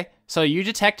 okay. So you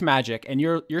detect magic, and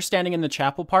you're standing in the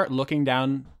chapel part, looking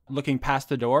past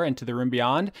the door into the room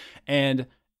beyond, and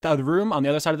the room on the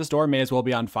other side of this door may as well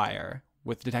be on fire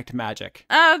with detect magic.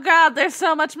 Oh god, there's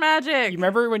so much magic. You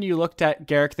remember when you looked at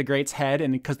Garrick the Great's head,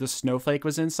 and because the snowflake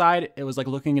was inside, it was like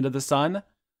looking into the sun?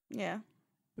 Yeah.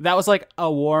 That was like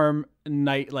a warm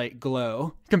nightlight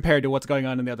glow compared to what's going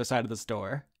on the other side of this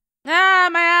door. Ah,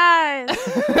 my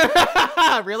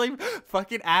eyes. Really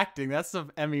fucking acting. That's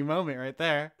an Emmy moment right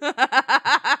there. So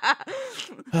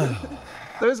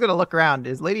I was gonna look around.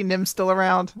 Is Lady Nim still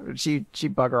around? Or did she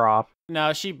bugger off?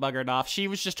 No, she buggered off. She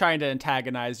was just trying to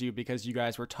antagonize you because you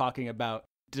guys were talking about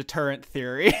deterrent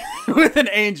theory with an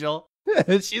angel.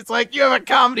 She's like, "You have a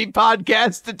comedy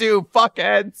podcast to do,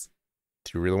 fuckheads."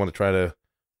 Do you really want to try to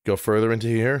go further into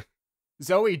here?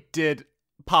 Zoe did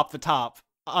pop the top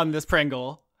on this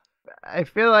Pringle. I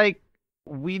feel like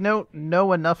we don't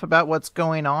know enough about what's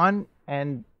going on,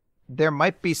 and there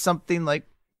might be something like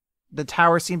the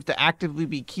tower seems to actively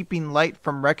be keeping Light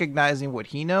from recognizing what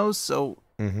he knows, so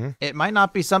it might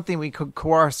not be something we could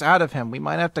coerce out of him. We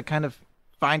might have to kind of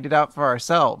find it out for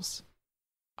ourselves.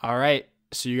 All right,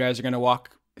 so you guys are going to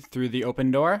walk through the open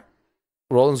door?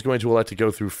 Roland's going to elect to go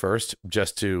through first,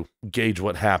 just to gauge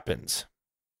what happens.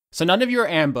 So none of you are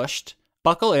ambushed.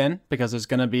 Buckle in, because there's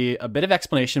going to be a bit of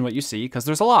explanation what you see, because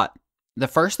there's a lot. The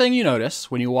first thing you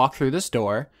notice when you walk through this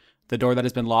door, the door that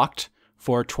has been locked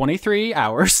for 23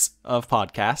 hours of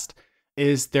podcast,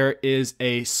 is there is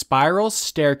a spiral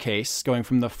staircase going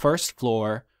from the first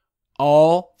floor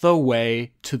all the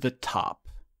way to the top.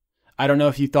 I don't know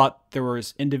if you thought there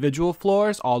was individual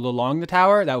floors all along the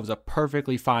tower. That was a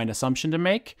perfectly fine assumption to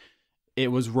make. It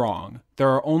was wrong. There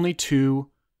are only 2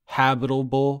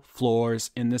 habitable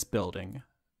floors in this building.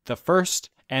 The first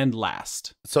and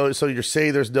last. So you're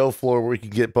saying there's no floor where we can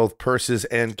get both purses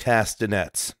and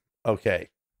castanets. Okay.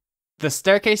 The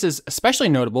staircase is especially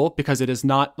notable because it is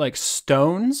not like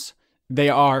stones. They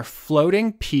are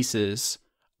floating pieces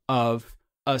of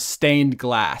a stained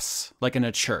glass, like in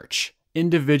a church.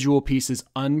 Individual pieces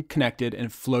unconnected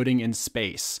and floating in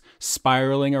space,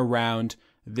 spiraling around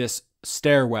this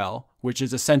stairwell, which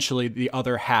is essentially the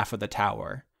other half of the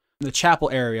tower. The chapel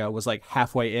area was like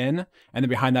halfway in, and then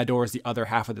behind that door is the other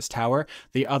half of this tower.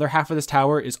 The other half of this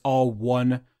tower is all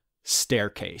one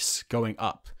staircase going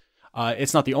up.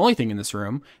 It's not the only thing in this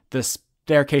room. The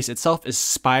staircase itself is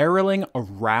spiraling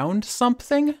around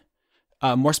something.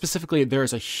 More specifically, there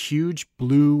is a huge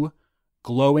blue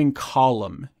glowing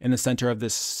column in the center of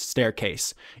this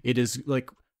staircase. It is like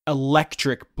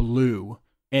electric blue,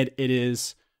 and it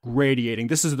is radiating.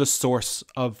 This is the source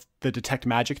of the detect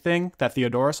magic thing that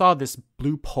Theodora saw, this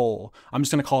blue pole. I'm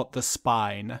just going to call it the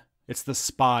spine. It's the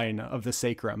spine of the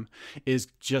sacrum. Is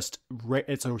just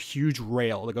it's a huge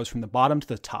rail that goes from the bottom to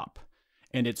the top,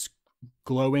 and it's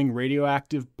glowing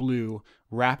radioactive blue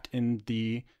wrapped in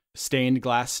the stained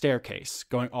glass staircase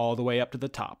going all the way up to the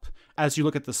top. As you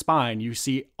look at the spine, you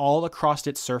see all across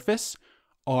its surface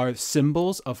are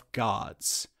symbols of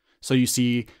gods. So you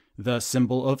see the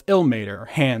symbol of Ilmater,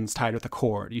 hands tied with a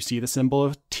cord. You see the symbol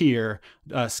of Tyr,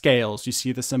 scales. You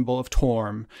see the symbol of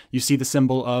Torm. You see the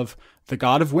symbol of the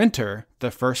god of winter,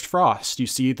 the first frost. You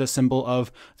see the symbol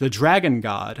of the dragon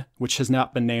god, which has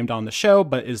not been named on the show,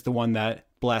 but is the one that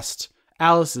blessed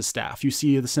Alice's staff. You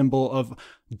see the symbol of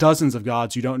dozens of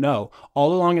gods you don't know.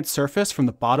 All along its surface, from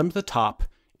the bottom to the top,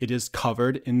 it is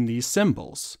covered in these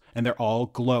symbols, and they're all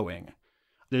glowing.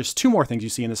 There's 2 more things you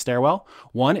see in the stairwell.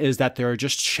 One is that there are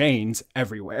just chains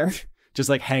everywhere, just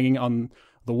like hanging on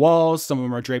the walls. Some of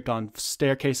them are draped on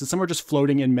staircases. Some are just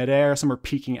floating in midair. Some are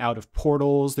peeking out of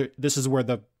portals. This is where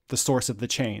the source of the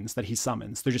chains that he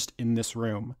summons. They're just in this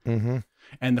room. Mm-hmm.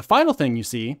 And the final thing you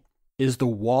see is the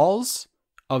walls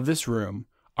of this room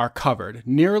are covered,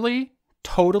 nearly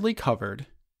totally covered,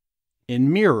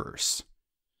 in mirrors.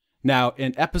 Now,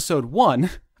 in episode 1,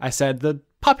 I said the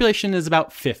population is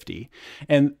about 50.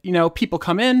 And, people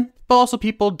come in, but also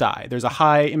people die. There's a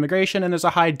high immigration and there's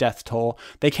a high death toll.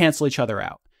 They cancel each other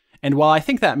out. And while I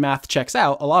think that math checks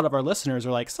out, a lot of our listeners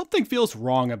are like, something feels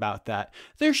wrong about that.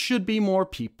 There should be more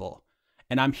people.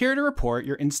 And I'm here to report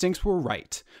your instincts were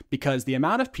right, because the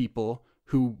amount of people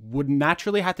who would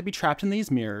naturally have to be trapped in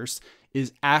these mirrors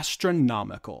is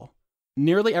astronomical.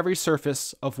 Nearly every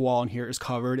surface of wall in here is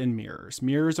covered in mirrors.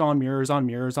 Mirrors on mirrors on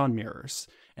mirrors on mirrors.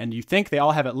 And you think they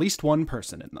all have at least one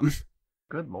person in them.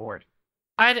 Good lord.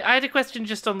 I had a question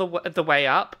just on the way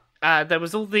up. There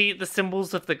was all the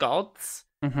symbols of the gods.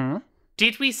 Mm-hmm.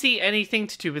 Did we see anything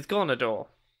to do with Gonador?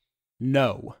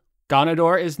 No.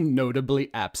 Gonador is notably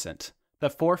absent. The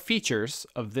 4 features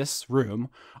of this room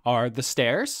are the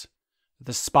stairs,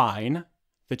 the spine,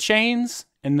 the chains,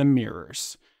 and the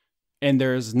mirrors. And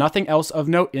there's nothing else of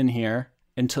note in here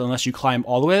unless you climb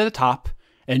all the way to the top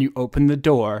and you open the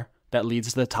door that leads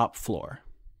to the top floor.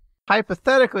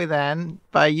 Hypothetically, then,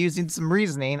 by using some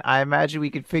reasoning, I imagine we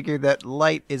could figure that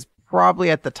Light is probably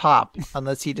at the top,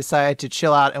 unless he decided to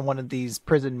chill out in one of these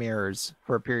prison mirrors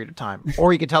for a period of time.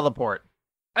 Or he could teleport.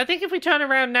 I think if we turn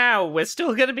around now, we're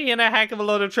still going to be in a heck of a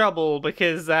lot of trouble,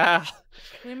 because,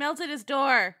 we melted his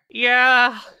door.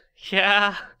 Yeah.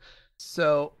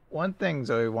 So, one thing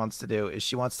Zoe wants to do is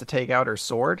she wants to take out her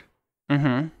sword.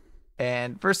 Mm-hmm.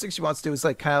 And first thing she wants to do is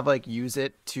use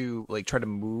it to try to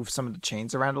move some of the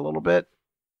chains around a little bit.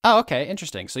 Oh, okay,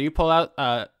 interesting. So you pull out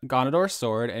Gonador's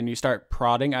sword and you start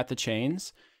prodding at the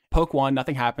chains. Poke one,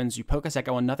 nothing happens. You poke a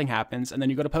second one, nothing happens. And then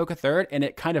you go to poke a third and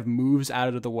it kind of moves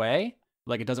out of the way,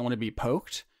 like it doesn't want to be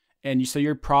poked. And so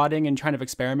you're prodding and kind of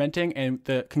experimenting. And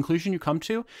the conclusion you come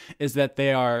to is that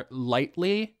they are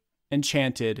lightly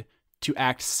enchanted to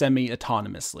act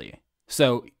semi-autonomously.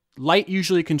 So Light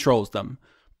usually controls them,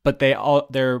 but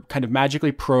they're kind of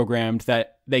magically programmed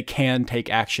that they can take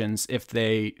actions if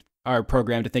they are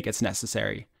programmed to think it's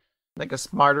necessary. Like a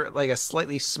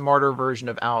slightly smarter version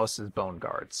of Alice's bone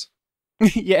guards.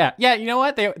 Yeah, you know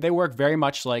what? They work very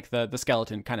much like the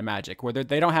skeleton kind of magic, where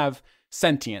they don't have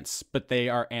sentience, but they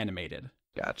are animated.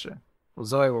 Gotcha. Well,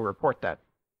 Zoe will report that.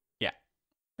 Yeah.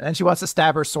 And then she wants to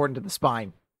stab her sword into the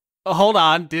spine. Oh, hold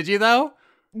on. Did you, though?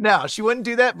 No, she wouldn't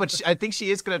do that, but I think she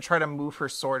is going to try to move her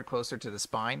sword closer to the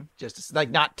spine. Just to,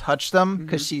 like, not touch them,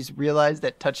 because she's realized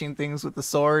that touching things with the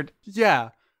sword Yeah.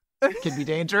 can be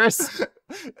dangerous.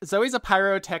 Zoe's a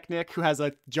pyrotechnic who has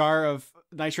a jar of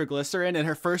nitroglycerin, and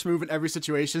her first move in every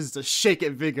situation is to shake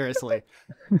it vigorously.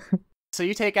 So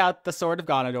you take out the Sword of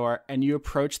Ganondorr, and you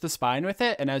approach the spine with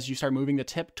it, and as you start moving the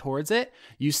tip towards it,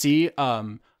 you see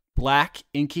black,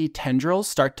 inky tendrils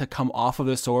start to come off of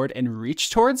the sword and reach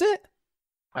towards it.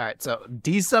 All right, so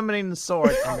desummoning the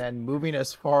sword and then moving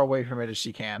as far away from it as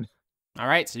she can. All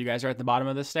right, so you guys are at the bottom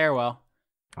of the stairwell.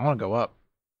 I want to go up.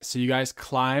 So you guys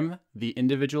climb the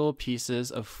individual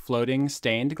pieces of floating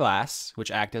stained glass,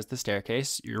 which act as the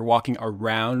staircase. You're walking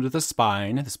around the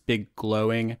spine, this big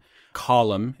glowing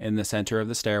column in the center of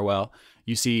the stairwell.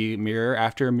 You see mirror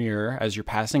after mirror as you're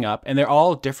passing up, and they're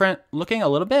all different looking a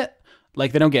little bit.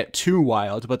 Like, they don't get too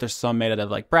wild, but there's some made out of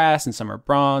like brass, and some are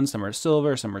bronze, some are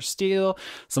silver, some are steel.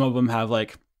 Some of them have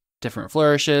like different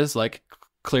flourishes. Like,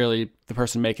 clearly the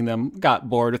person making them got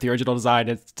bored with the original design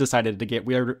and decided to get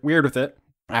weird with it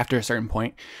after a certain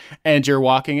point. And you're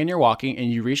walking, and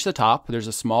you reach the top. There's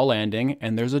a small landing,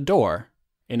 and there's a door.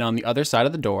 And on the other side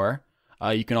of the door,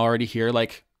 you can already hear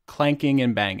like clanking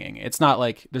and banging. It's not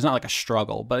like, there's not like a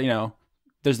struggle, but you know,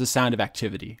 there's the sound of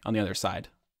activity on the other side.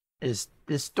 Is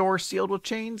this door sealed with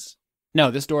chains? No,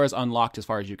 this door is unlocked as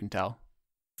far as you can tell.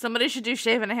 Somebody should do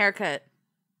shave and a haircut.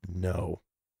 No.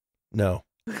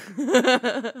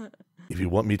 If you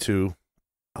want me to,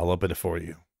 I'll open it for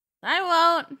you.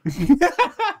 I won't.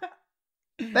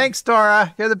 Thanks,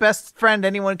 Dora. You're the best friend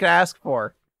anyone could ask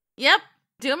for. Yep,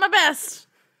 doing my best.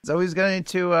 Zoe's going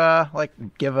to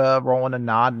give Roland a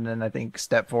nod and then I think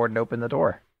step forward and open the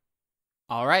door.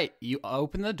 All right, you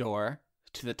open the door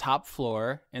to the top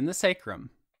floor in the Sacrum.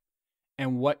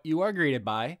 And what you are greeted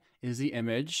by is the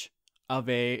image of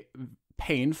a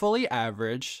painfully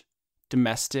average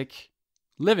domestic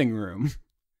living room.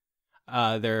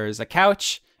 There's a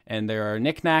couch, and there are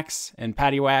knickknacks and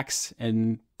paddywhacks,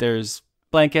 and there's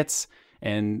blankets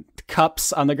and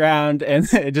cups on the ground,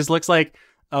 and it just looks like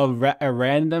a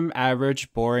random,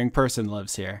 average, boring person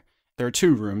lives here. There are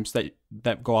two rooms that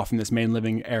go off in this main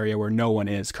living area where no one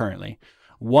is currently.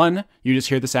 One, you just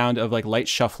hear the sound of like light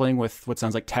shuffling with what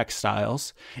sounds like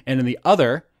textiles. And in the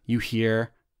other, you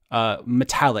hear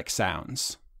metallic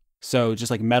sounds. So just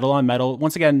like metal on metal.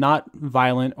 Once again, not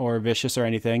violent or vicious or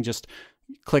anything, just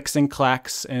clicks and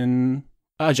clacks and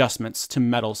adjustments to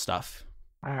metal stuff.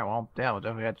 All right, well, yeah, we'll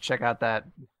definitely have to check out the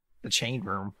chain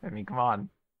room. I mean, come on.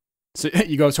 So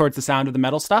you go towards the sound of the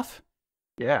metal stuff?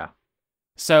 Yeah.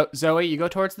 So Zoe, you go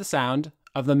towards the sound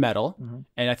of the metal,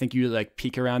 and I think you like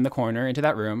peek around the corner into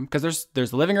that room, because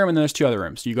there's the living room and then there's two other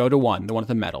rooms. So you go to the one with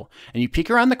the metal, and you peek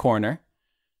around the corner,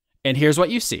 and here's what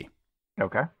you see.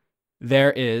 Okay.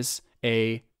 There is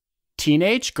a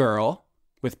teenage girl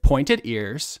with pointed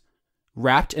ears,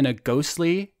 wrapped in a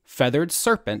ghostly feathered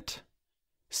serpent,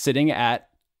 sitting at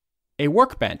a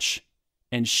workbench,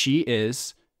 and she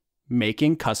is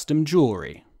making custom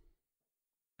jewelry.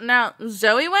 Now,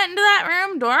 Zoe went into that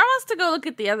room. Dora wants to go look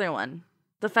at the other one.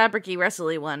 The fabricy,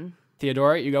 wrestly one.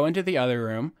 Theodora, you go into the other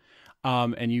room,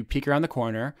 and you peek around the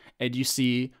corner, and you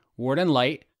see Warden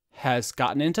Light has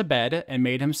gotten into bed and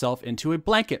made himself into a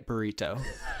blanket burrito.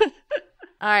 All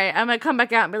right, I'm going to come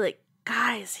back out and be like,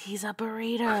 guys, he's a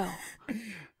burrito.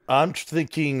 I'm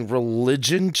thinking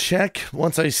religion check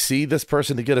once I see this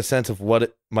person to get a sense of what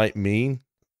it might mean.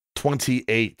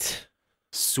 28.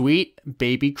 Sweet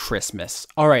baby Christmas.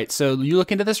 All right, so you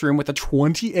look into this room with a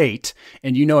 28,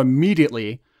 and you know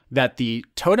immediately that the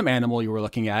totem animal you were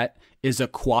looking at is a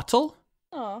quattle.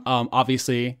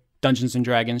 Obviously, Dungeons and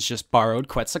Dragons just borrowed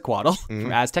Quetzalcoatl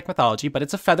from Aztec mythology, but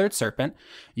it's a feathered serpent.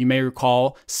 You may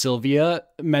recall Sylvia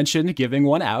mentioned giving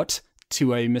one out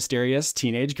to a mysterious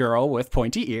teenage girl with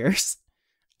pointy ears,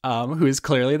 who is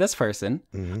clearly this person.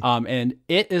 And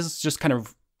it is just kind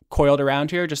of coiled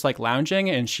around here, just like lounging,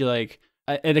 and she like...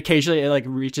 and occasionally it like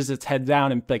reaches its head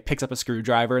down and like picks up a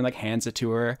screwdriver and like hands it to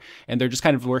her, and they're just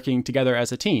kind of working together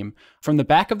as a team. From the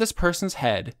back of this person's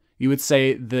head, you would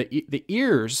say the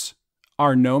ears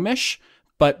are gnomish,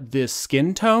 but the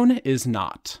skin tone is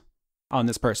not on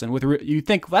this person. You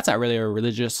think that's not really a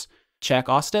religious check,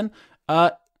 Austin?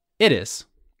 It is.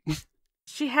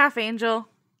 She half angel.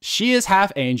 She is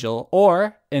half angel,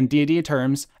 or in D&D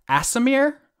terms,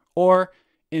 Asimir, or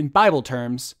in Bible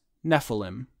terms,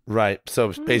 Nephilim. Right.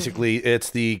 So basically, it's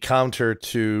the counter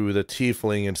to the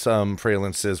tiefling in some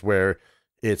praelences where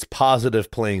it's positive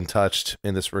plane touched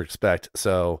in this respect.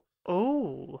 So,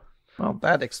 Oh. Well,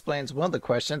 that explains one of the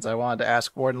questions I wanted to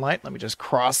ask Warden Light. Let me just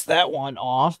cross that one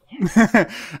off.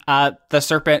 The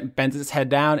serpent bends its head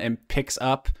down and picks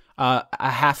up a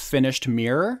half-finished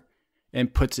mirror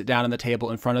and puts it down on the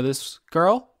table in front of this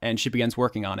girl, and she begins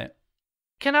working on it.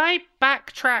 Can I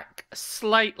backtrack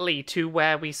slightly to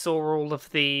where we saw all of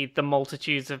the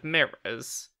multitudes of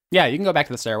mirrors? Yeah, you can go back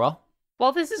to the stairwell.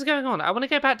 While this is going on, I want to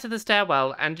go back to the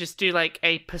stairwell and just do like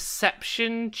a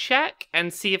perception check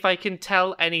and see if I can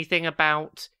tell anything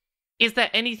about... Is there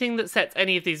anything that sets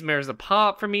any of these mirrors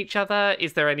apart from each other?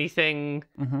 Is there anything...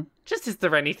 Is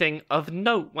there anything of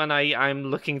note when I'm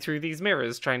looking through these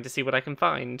mirrors, trying to see what I can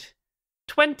find?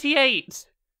 28!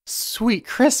 Sweet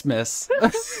Christmas.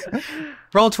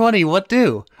 Roll 20, what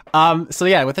do? So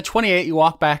yeah, with a 28, you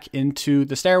walk back into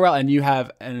the stairwell and you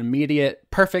have an immediate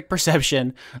perfect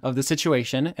perception of the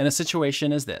situation. And the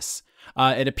situation is this.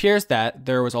 It appears that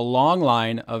there was a long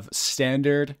line of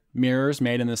standard mirrors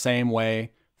made in the same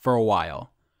way for a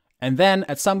while. And then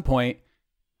at some point,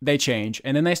 they change.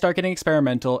 And then they start getting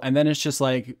experimental. And then it's just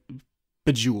like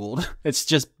bejeweled. It's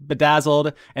just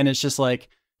bedazzled. And it's just like,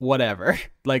 whatever.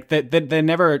 Like they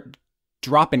never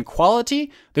drop in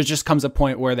quality. There just comes a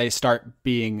point where they start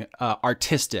being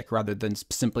artistic rather than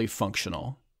simply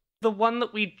functional. The one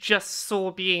that we just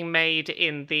saw being made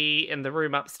in the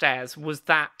room upstairs, was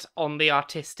that on the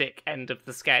artistic end of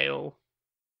the scale?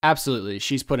 Absolutely.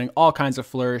 She's putting all kinds of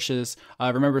flourishes.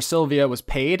 Remember, Sylvia was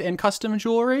paid in custom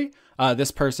jewelry.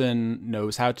 This person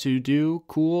knows how to do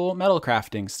cool metal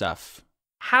crafting stuff.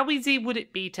 How easy would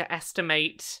it be to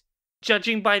estimate,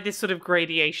 judging by this sort of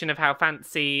gradation of how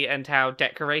fancy and how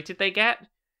decorated they get?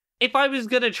 If I was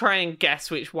going to try and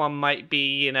guess which one might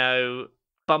be,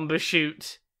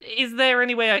 Bumbershoot, is there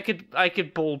any way I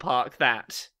could ballpark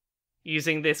that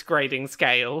using this grading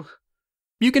scale?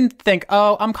 You can think,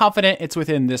 oh, I'm confident it's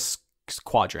within this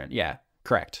quadrant. Yeah,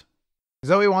 correct.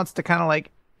 Zoe wants to kind of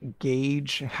like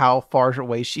gauge how far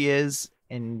away she is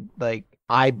and like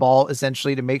eyeball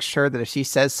essentially to make sure that if she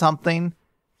says something,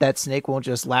 that snake won't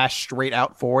just lash straight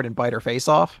out forward and bite her face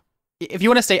off. If you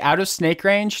want to stay out of snake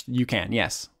range, you can,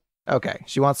 yes. Okay.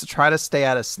 She wants to try to stay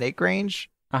out of snake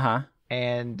range. Uh-huh.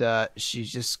 And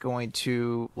she's just going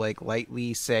to like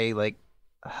lightly say like,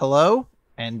 hello.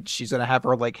 And she's going to have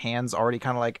her like hands already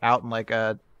kind of like out in like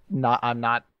a I'm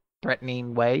not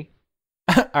threatening way.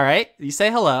 All right. You say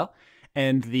hello.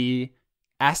 And the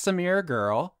Asamir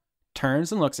girl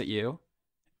turns and looks at you.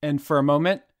 And for a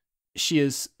moment, she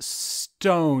is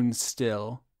stone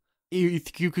still. You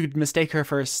could mistake her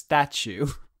for a statue,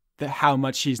 how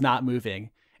much she's not moving.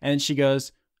 And she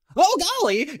goes, oh,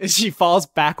 golly! And she falls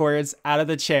backwards out of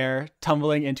the chair,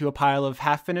 tumbling into a pile of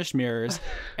half-finished mirrors.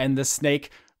 And the snake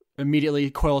immediately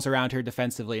coils around her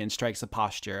defensively and strikes a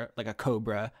posture like a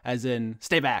cobra, as in,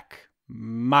 stay back,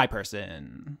 my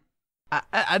person.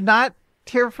 I'm not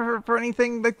here for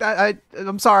anything like that.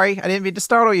 I'm sorry. I didn't mean to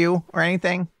startle you or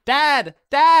anything. Dad!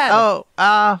 Oh,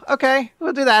 okay.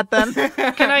 We'll do that then.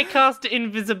 Can I cast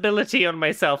invisibility on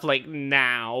myself, like,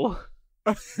 now?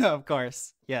 Of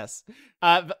course, yes.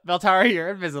 Veltari, you're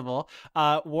invisible.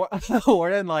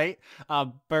 Warden Light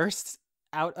bursts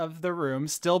out of the room,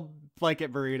 still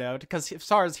blanket burritoed, because as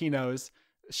far as he knows,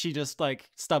 she just like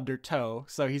stubbed her toe,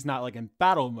 so he's not like in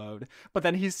battle mode. But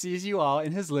then he sees you all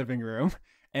in his living room,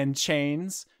 and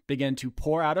chains begin to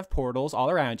pour out of portals all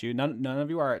around you. None of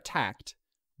you are attacked,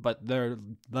 but they're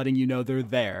letting you know they're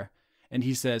there. And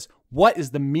he says, what is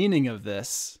the meaning of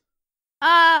this?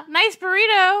 Nice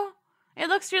burrito. It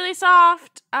looks really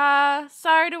soft.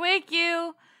 Sorry to wake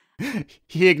you.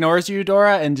 He ignores you,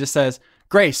 Dora, and just says,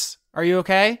 Grace, are you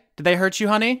okay? Did they hurt you,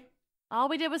 honey? All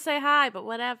we did was say hi, but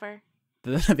whatever.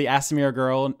 The Asamir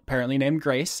girl, apparently named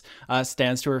Grace,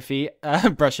 stands to her feet,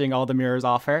 brushing all the mirrors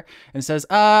off her, and says,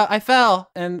 I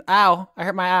fell, and ow, I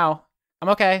hurt my ow. I'm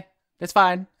okay. It's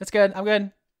fine. It's good. I'm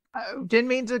good. I didn't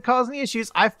mean to cause any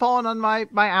issues. I've fallen on my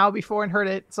owl before and hurt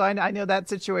it, so I know that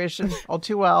situation all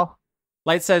too well.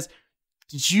 Light says,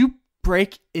 did you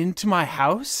break into my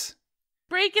house?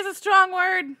 Break is a strong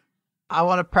word. I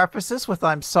want to preface this with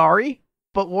I'm sorry,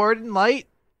 but Warden Light,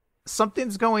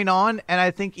 something's going on, and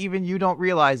I think even you don't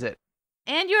realize it.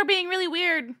 And you're being really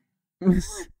weird.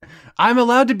 I'm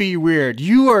allowed to be weird.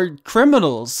 You are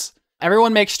criminals.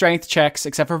 Everyone makes strength checks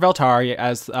except for Veltari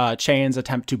as chains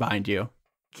attempt to bind you.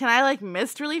 Can I like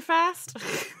mist really fast?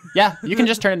 Yeah, you can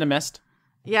just turn into mist.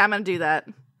 Yeah, I'm going to do that.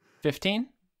 15?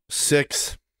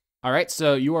 6. All right,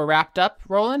 so you are wrapped up,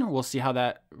 Roland. We'll see how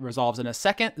that resolves in a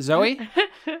second. Zoe?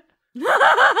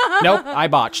 Nope, I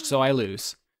botched, so I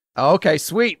lose. Okay,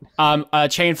 sweet. A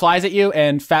chain flies at you,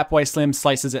 and Fat Boy Slim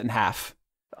slices it in half.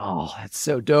 Oh, that's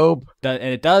so dope. And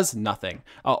it does nothing.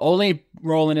 Only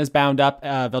Rolen is bound up.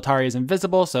 Veltari is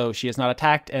invisible, so she is not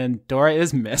attacked, and Dora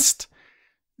is missed.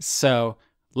 So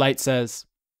Light says,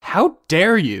 "How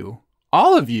dare you?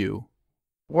 All of you."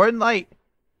 Warden Light,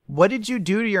 what did you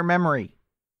do to your memory?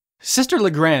 Sister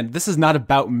Legrand, this is not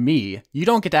about me. You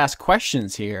don't get to ask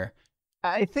questions here.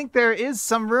 I think there is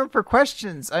some room for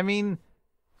questions. I mean,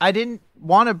 I didn't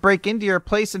want to break into your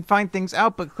place and find things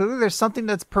out, but clearly there's something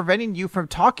that's preventing you from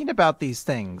talking about these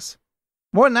things.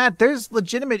 More than that, there's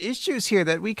legitimate issues here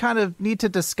that we kind of need to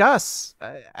discuss.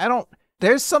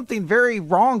 There's something very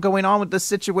wrong going on with this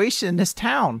situation in this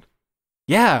town.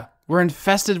 Yeah, we're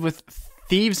infested with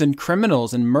thieves and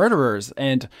criminals and murderers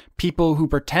and people who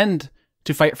pretend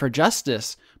to fight for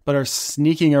justice, but are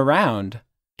sneaking around,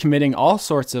 committing all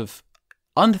sorts of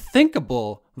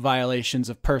unthinkable violations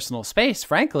of personal space,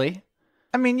 frankly.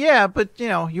 I mean, yeah, but,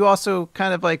 you also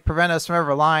kind of like prevent us from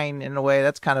ever lying in a way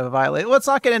that's kind of a violation. Let's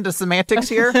not get into semantics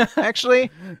here, actually.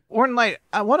 Warden Light,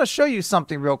 I want to show you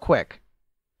something real quick.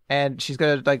 And she's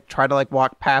going to try to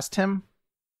walk past him.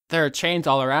 There are chains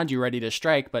all around you ready to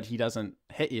strike, but he doesn't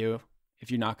hit you if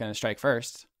you're not going to strike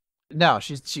first. No,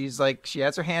 she's like, she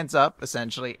has her hands up,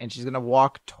 essentially, and she's going to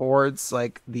walk towards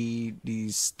the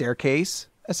staircase,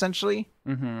 essentially.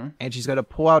 Mm-hmm. And she's going to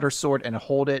pull out her sword and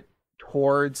hold it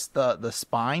towards the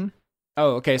spine.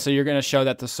 Oh, okay. So you're going to show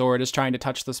that the sword is trying to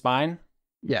touch the spine?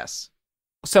 Yes.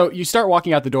 So you start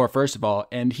walking out the door, first of all,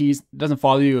 and he doesn't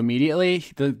follow you immediately.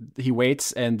 He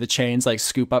waits, and the chains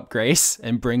scoop up Grace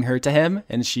and bring her to him,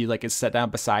 and she is set down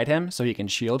beside him so he can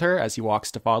shield her as he walks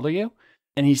to follow you.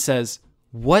 And he says,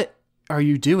 "What are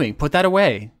you doing? Put that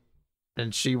away."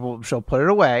 And she'll put it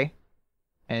away,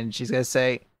 and she's going to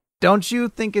say, "Don't you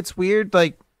think it's weird?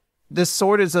 This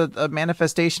sword is a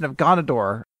manifestation of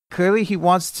Ganador. Clearly he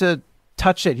wants to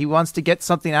touch it. He wants to get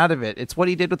something out of it. It's what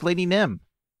he did with Lady Nim."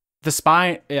 The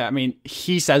spine, yeah, I mean,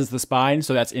 he says the spine,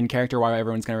 so that's in character why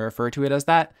everyone's going to refer to it as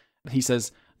that. He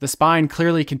says, the spine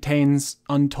clearly contains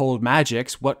untold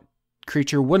magics. What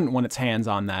creature wouldn't want its hands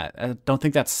on that? I don't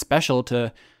think that's special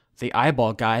to the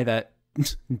eyeball guy that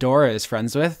Dora is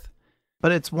friends with.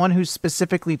 But it's one who's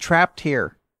specifically trapped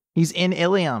here. He's in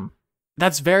Ilium.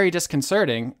 That's very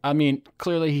disconcerting. I mean,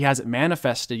 clearly he hasn't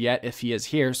manifested yet if he is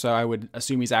here, so I would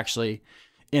assume he's actually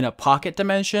in a pocket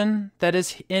dimension that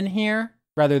is in here,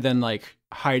 rather than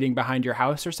hiding behind your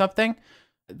house or something.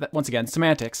 Once again,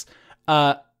 semantics.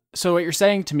 So what you're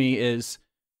saying to me is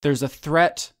there's a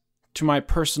threat to my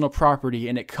personal property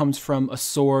and it comes from a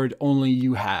sword only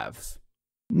you have.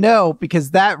 No,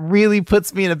 because that really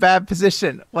puts me in a bad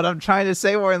position. What I'm trying to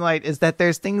say, Warren Light, is that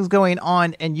there's things going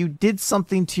on and you did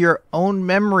something to your own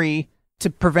memory to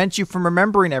prevent you from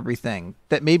remembering everything.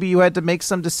 That maybe you had to make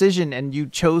some decision and you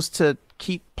chose to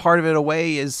keep part of it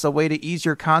away as a way to ease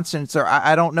your conscience, or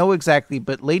I don't know exactly,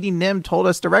 but Lady Nim told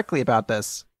us directly about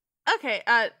this. Okay,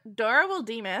 Dora will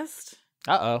demist.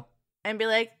 Uh-oh. And be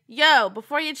like, "Yo,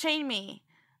 before you chain me,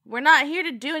 we're not here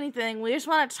to do anything. We just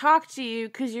want to talk to you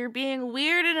because you're being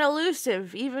weird and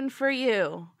elusive, even for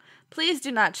you. Please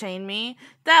do not chain me.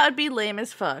 That would be lame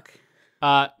as fuck."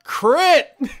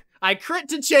 Crit! I crit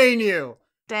to chain you!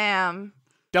 Damn.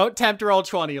 Don't tempt roll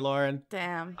 20, Lauren.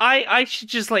 Damn. I should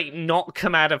just not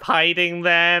come out of hiding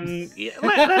then.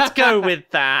 Let's go with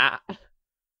that.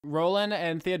 Rolen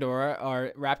and Theodora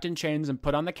are wrapped in chains and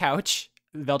put on the couch.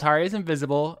 Veltari is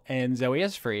invisible and Zoey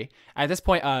is free. At this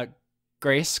point,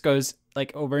 Grace goes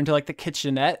over into the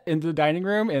kitchenette into the dining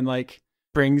room and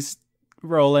brings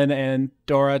Rolen and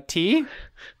Dora tea.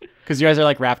 Because you guys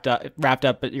are wrapped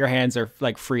up, but your hands are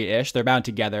free-ish. They're bound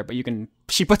together, but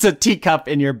she puts a teacup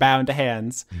in your bound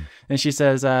hands, and she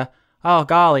says, "Oh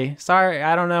golly, sorry,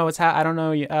 I don't know I don't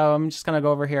know you. Oh, I'm just gonna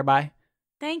go over here. Bye."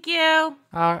 Thank you.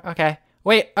 Okay.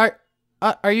 Wait,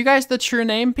 are you guys the true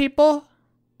name people?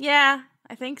 Yeah,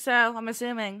 I think so. I'm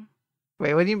assuming.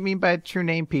 Wait, what do you mean by true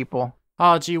name people?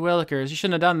 Oh, gee willikers, you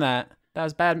shouldn't have done that. That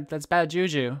was bad. That's bad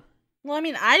juju. Well, I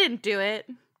mean, I didn't do it.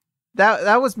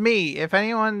 That was me. If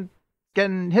anyone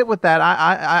getting hit with that,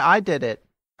 I did it.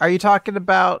 Are you talking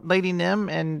about Lady Nim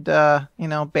and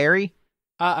Barry?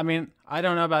 I mean, I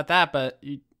don't know about that, but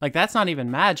that's not even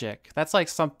magic. That's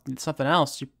something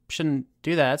else. You shouldn't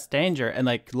do that. It's danger. And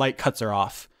Light cuts her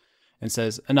off and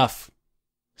says, "Enough.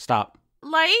 Stop."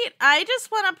 Light, I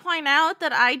just want to point out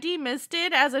that I demissed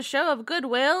it as a show of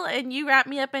goodwill and you wrapped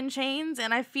me up in chains,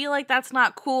 and I feel like that's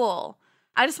not cool.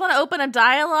 I just want to open a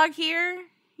dialogue here,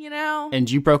 And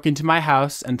you broke into my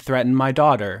house and threatened my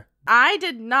daughter. I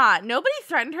did not. Nobody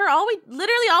threatened her. All we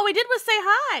did was say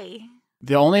hi.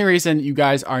 The only reason you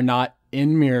guys are not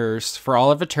in mirrors for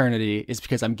all of eternity is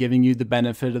because I'm giving you the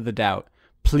benefit of the doubt.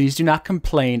 Please do not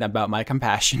complain about my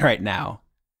compassion right now.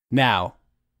 Now,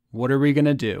 what are we going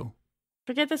to do?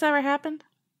 Forget this ever happened?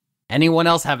 Anyone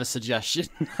else have a suggestion?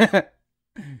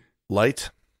 Light,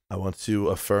 I want to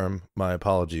affirm my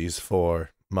apologies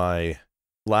for my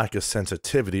lack of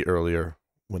sensitivity earlier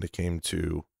when it came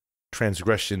to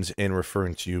transgressions in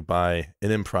referring to you by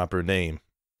an improper name.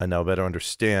 I now better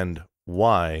understand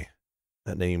why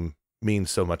that name means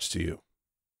so much to you.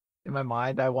 In my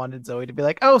mind, I wanted Zoe to be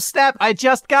like, "Oh, snap, I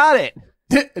just got it."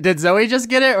 Did Zoe just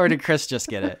get it, or did Chris just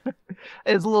get it?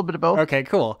 It's a little bit of both. Okay,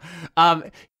 cool.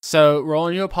 So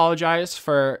Roland, you apologize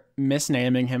for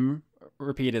misnaming him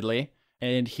repeatedly,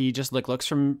 and he just looks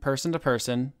from person to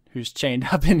person who's chained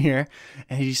up in here,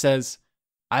 and he says,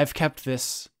 "I've kept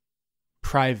this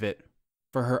private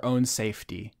for her own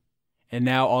safety, and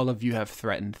now all of you have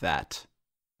threatened that.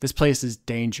 This place is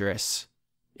dangerous.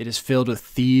 It is filled with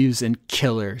thieves and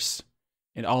killers,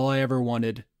 and all I ever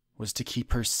wanted was to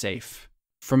keep her safe.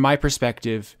 From my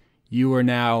perspective, you are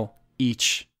now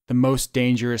each the most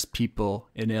dangerous people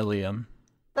in Ilium."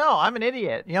 No, I'm an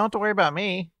idiot. You don't have to worry about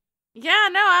me. Yeah,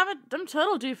 no, I'm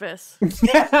total doofus.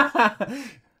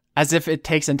 As if it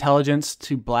takes intelligence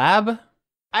to blab.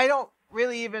 I don't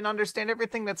really even understand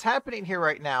everything that's happening here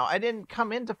right now. I didn't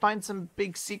come in to find some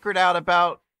big secret out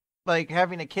about, like,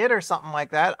 having a kid or something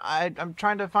like that. I'm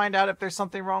trying to find out if there's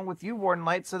something wrong with you, Warden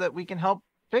Light, so that we can help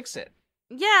fix it.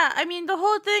 Yeah, I mean, the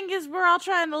whole thing is we're all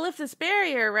trying to lift this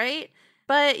barrier, right?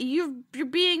 But you're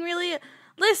being really...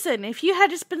 Listen, if you had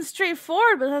just been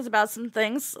straightforward with us about some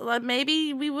things,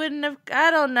 maybe we wouldn't have... I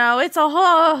don't know. It's a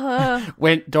whole...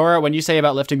 When you say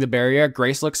about lifting the barrier,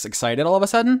 Grace looks excited all of a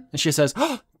sudden, and she says,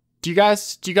 "Oh, do you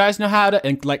guys know how to..."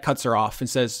 And like cuts her off and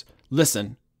says,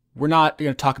 "Listen, we're not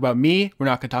going to talk about me. We're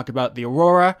not going to talk about the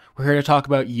Aurora. We're here to talk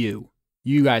about you.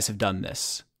 You guys have done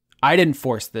this. I didn't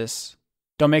force this.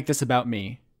 Don't make this about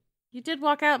me." You did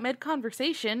walk out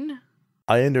mid-conversation.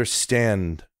 I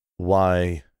understand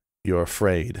why you're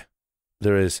afraid.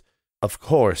 There is, of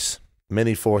course,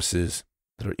 many forces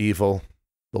that are evil,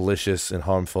 malicious, and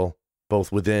harmful,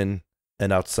 both within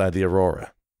and outside the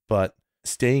Aurora. But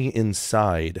staying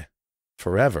inside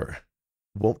forever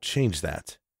won't change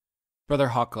that. Brother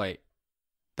Hawklight,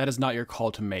 that is not your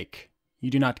call to make. You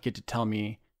do not get to tell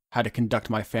me how to conduct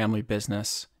my family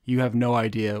business. You have no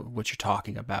idea what you're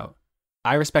talking about.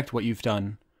 I respect what you've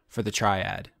done for the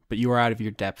Triad, but you are out of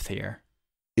your depth here.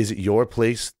 Is it your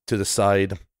place to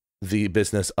decide the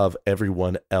business of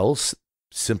everyone else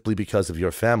simply because of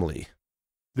your family?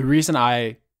 The reason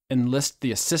I enlist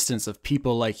the assistance of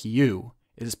people like you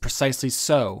is precisely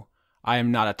so I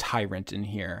am not a tyrant in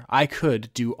here. I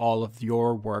could do all of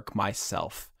your work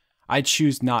myself. I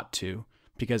choose not to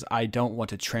because I don't want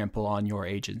to trample on your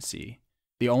agency.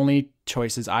 The only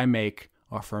choices I make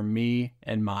are for me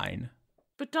and mine.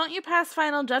 But don't you pass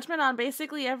final judgment on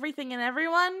basically everything and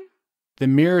everyone? The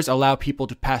mirrors allow people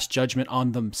to pass judgment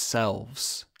on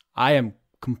themselves. I am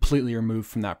completely removed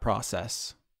from that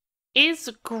process. Is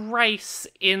Grace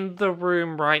in the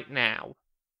room right now?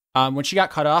 When she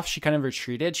got cut off, she kind of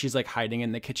retreated. She's like hiding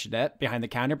in the kitchenette behind the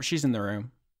counter, but she's in the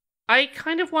room. I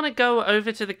kind of want to go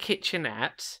over to the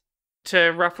kitchenette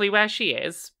to roughly where she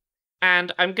is,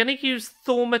 and I'm going to use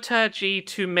thaumaturgy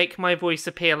to make my voice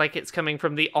appear like it's coming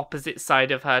from the opposite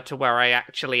side of her to where I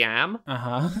actually am.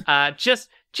 Uh-huh.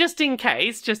 Just in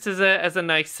case, just as a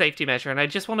nice safety measure, and I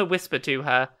just want to whisper to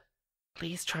her,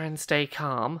 please try and stay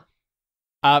calm.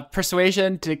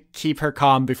 Persuasion to keep her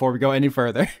calm before we go any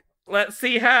further. Let's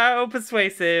see how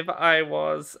persuasive I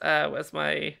was. Where's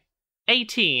my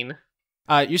 18?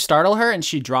 You startle her and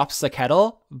she drops the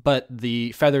kettle, but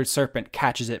the feathered serpent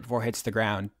catches it before it hits the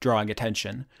ground, drawing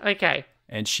attention. Okay.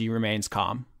 And she remains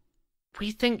calm.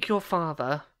 We think your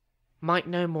father might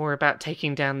know more about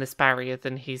taking down this barrier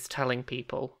than he's telling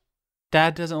people.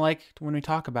 Dad doesn't like when we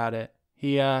talk about it.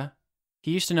 He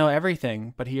used to know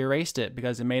everything, but he erased it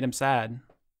because it made him sad.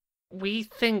 We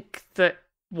think that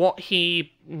what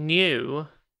he knew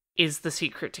is the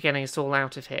secret to getting us all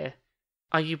out of here.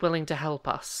 Are you willing to help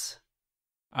us?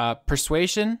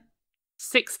 Persuasion?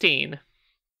 16.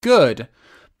 Good,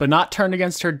 but not turned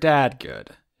against her dad good.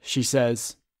 She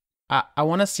says, I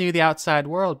want to see the outside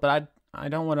world, but I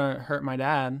don't want to hurt my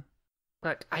dad.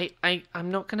 Look,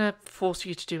 I'm not going to force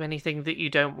you to do anything that you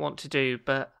don't want to do,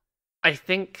 but I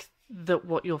think that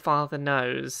what your father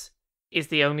knows is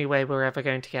the only way we're ever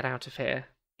going to get out of here.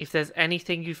 If there's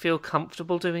anything you feel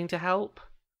comfortable doing to help,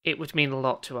 it would mean a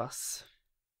lot to us.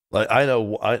 Like, I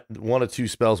know one or two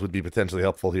spells would be potentially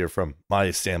helpful here from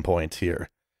my standpoint here.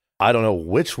 I don't know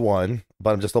which one,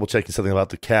 but I'm just double checking something about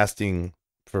the casting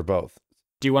for both.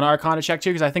 Do you want to Arcana check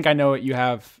too? Because I think I know what you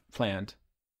have planned.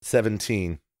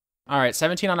 17. All right,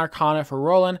 17 on Arcana for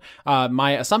Roland.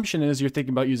 My assumption is you're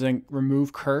thinking about using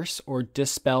Remove Curse or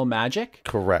Dispel Magic.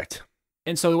 Correct.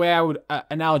 And so the way I would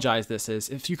analogize this is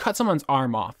if you cut someone's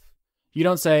arm off, you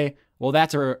don't say, well,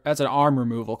 that's an arm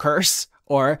removal curse,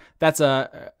 or that's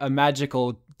a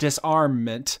magical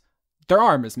disarmament. Their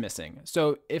arm is missing.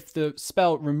 So if the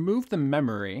spell removed the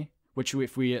memory, which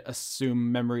if we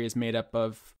assume memory is made up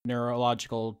of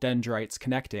neurological dendrites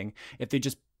connecting, if they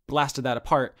just blasted that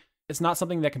apart, it's not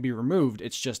something that can be removed.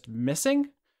 It's just missing,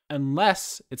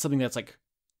 unless it's something that's like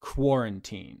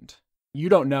quarantined. You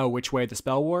don't know which way the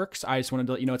spell works. I just wanted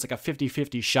to let you know it's like a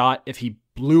 50-50 shot if he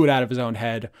blew it out of his own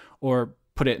head or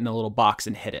put it in a little box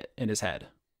and hit it in his head.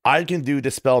 I can do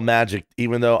Dispel Magic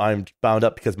even though I'm bound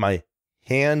up because my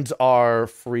hands are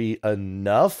free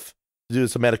enough to do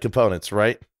some meta components,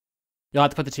 right? You'll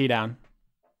have to put the tea down.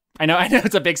 I know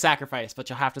it's a big sacrifice, but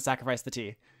you'll have to sacrifice the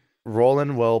tea.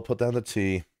 Roland will put down the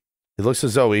tea. It looks to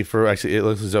Zoey.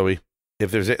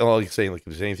 If there's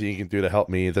anything you can do to help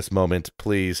me at this moment,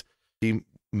 please. He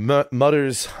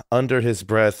mutters under his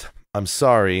breath, "I'm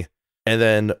sorry," and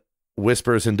then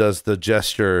whispers and does the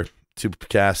gesture to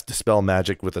cast Dispel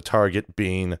Magic with the target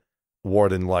being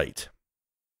Warden Light.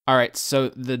 All right, so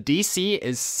the DC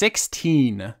is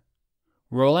 16.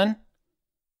 Roland?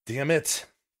 Damn it.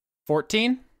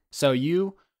 14. So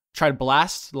you try to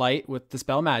blast Light with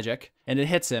Dispel Magic, and it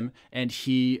hits him, and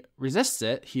he resists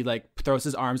it. He throws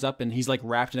his arms up, and he's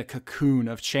wrapped in a cocoon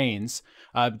of chains,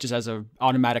 just as an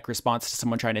automatic response to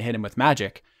someone trying to hit him with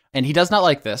magic. And he does not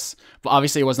like this, but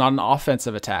obviously it was not an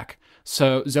offensive attack.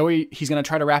 So Zoey, he's going to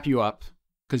try to wrap you up,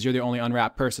 because you're the only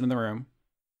unwrapped person in the room.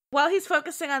 While he's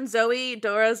focusing on Zoey,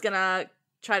 Dora's gonna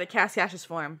try to cast Yasha's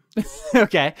form.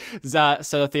 Okay.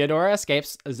 So Theodora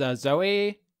escapes.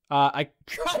 Zoey, I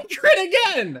crit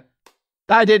again!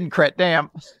 I didn't crit,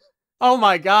 damn. Oh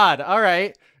my god, all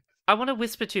right. I want to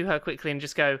whisper to her quickly and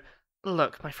just go,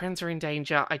 "Look, my friends are in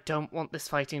danger. I don't want this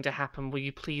fighting to happen. Will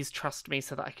you please trust me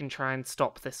so that I can try and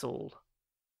stop this all?"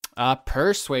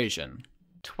 Persuasion.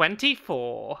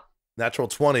 24. Natural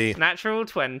 20. Natural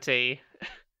 20.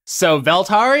 So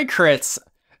Veltari crits,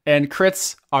 and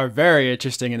crits are very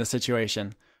interesting in this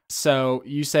situation. So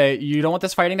you say you don't want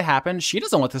this fighting to happen. She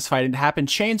doesn't want this fighting to happen.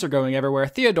 Chains are going everywhere.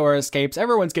 Theodora escapes.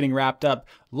 Everyone's getting wrapped up.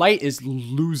 Light is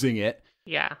losing it.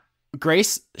 Yeah.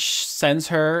 Grace sends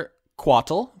her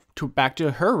Quattle back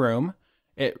to her room.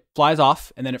 It flies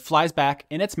off, and then it flies back.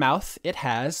 In its mouth, it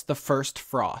has the first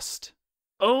frost.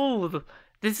 Oh,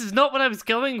 this is not what I was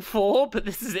going for, but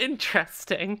this is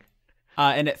interesting.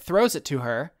 And it throws it to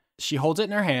her. She holds it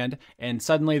in her hand, and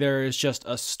suddenly there is just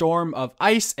a storm of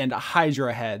ice and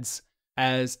Hydra heads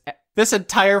as this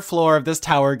entire floor of this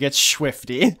tower gets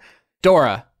swifty.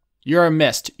 Dora, you're a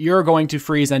mist. You're going to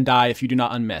freeze and die if you do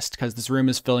not unmist, because this room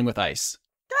is filling with ice.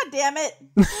 God damn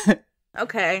it.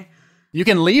 Okay. You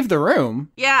can leave the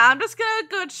room. Yeah, I'm just gonna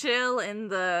go chill in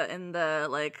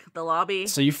the lobby.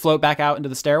 So you float back out into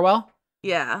the stairwell?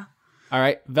 Yeah. All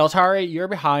right. Veltari, you're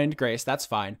behind Grace. That's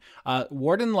fine.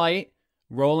 Warden Light,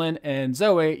 Roland, and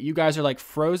Zoey, you guys are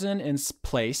frozen in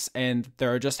place, and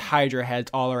there are just Hydra heads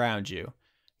all around you,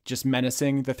 just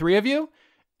menacing the three of you.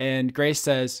 And Grace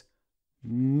says,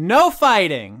 "No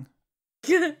fighting.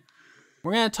 We're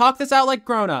going to talk this out like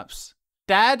grown-ups.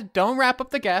 Dad, don't wrap up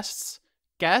the guests.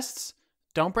 Guests,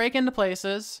 don't break into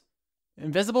places.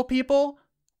 Invisible people,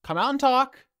 come out and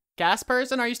talk. Gas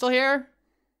person, are you still here?"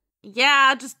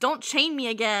 Yeah, just don't chain me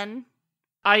again.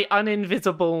 I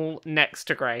uninvisible next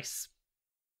to Grace.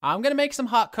 "I'm going to make some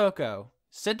hot cocoa.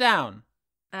 Sit down."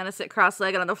 I'm gonna sit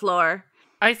cross-legged on the floor.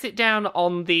 I sit down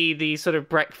on the sort of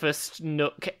breakfast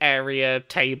nook area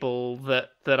table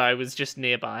that I was just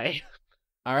nearby.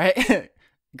 All right.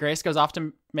 Grace goes off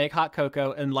to make hot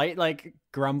cocoa, and Light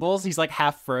grumbles. He's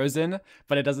half frozen,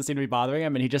 but it doesn't seem to be bothering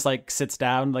him, and he just sits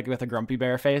down with a grumpy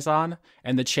bear face on,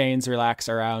 and the chains relax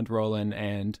around Roland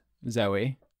and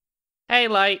Zoey. "Hey,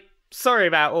 Light. Sorry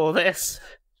about all this."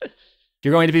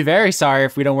 "You're going to be very sorry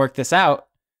if we don't work this out.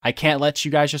 I can't let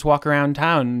you guys just walk around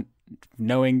town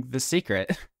knowing the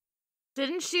secret."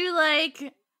 Didn't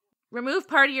you remove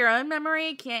part of your own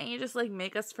memory? Can't you just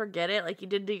make us forget it like you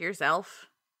did to yourself?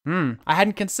 I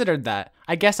hadn't considered that.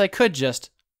 I guess I could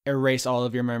just erase all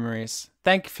of your memories.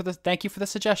 Thank you for the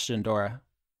suggestion, Dora.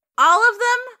 All of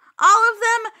them? All of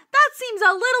them? That seems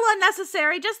a little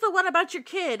unnecessary. Just the one about your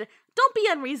kid. Don't be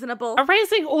unreasonable.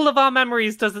 Erasing all of our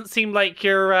memories doesn't seem like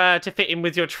you're to fit in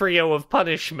with your trio of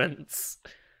punishments.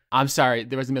 I'm sorry,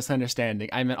 there was a misunderstanding.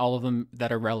 I meant all of them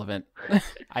that are relevant.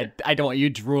 I don't want you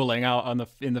drooling out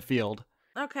in the field.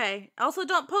 Okay. Also,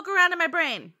 don't poke around in my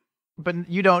brain. But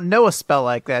you don't know a spell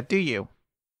like that, do you?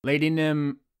 Lady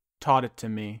Nim taught it to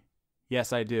me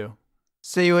Yes, I do.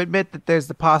 So you admit that there's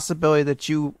the possibility that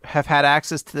you have had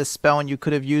access to this spell and you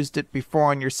could have used it before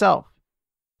on yourself.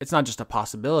 It's not just a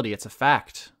possibility, it's a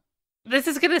fact. This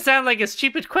is going to sound like a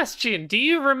stupid question. Do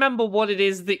you remember what it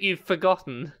is that you've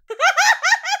forgotten?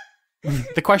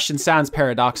 The question sounds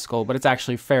paradoxical, but it's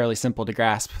actually fairly simple to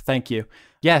grasp. Thank you.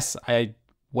 Yes,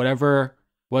 whatever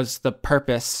was the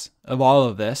purpose of all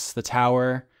of this, the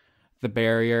tower, the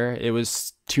barrier, it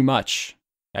was too much.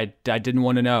 I didn't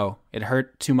want to know. It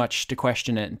hurt too much to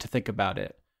question it and to think about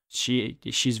it.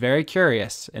 She's very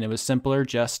curious, and it was simpler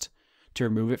just to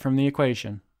remove it from the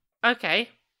equation. Okay.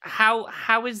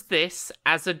 How is this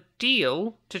as a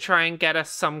deal to try and get us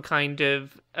some kind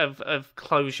of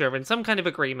closure and some kind of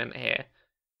agreement here?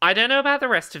 I don't know about the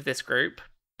rest of this group,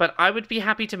 but I would be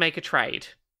happy to make a trade.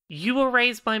 You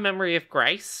erase my memory of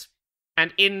Grace,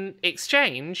 and in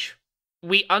exchange,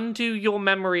 we undo your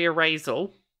memory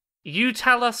erasal. You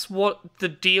tell us what the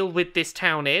deal with this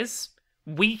town is,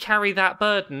 we carry that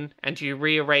burden, and you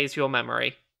re-erase your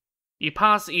memory. You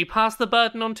pass the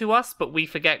burden on to us, but we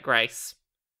forget Grace.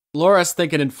 Laura's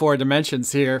thinking in 4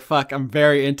 dimensions here. Fuck, I'm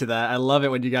very into that. I love it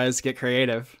when you guys get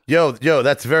creative. Yo,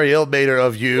 that's very ill-mater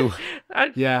of you.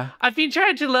 Yeah. I've been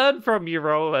trying to learn from you,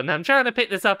 Rolen. I'm trying to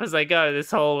pick this up as I go,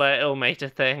 this whole ill-mater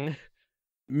thing.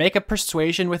 Make a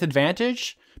persuasion with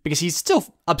advantage? Because he's still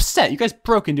upset. You guys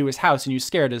broke into his house and you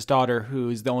scared his daughter, who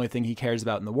is the only thing he cares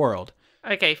about in the world.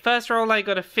 Okay, first roll I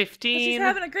got a 15. She's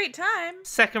having a great time.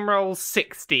 Second roll,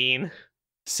 16.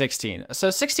 16. So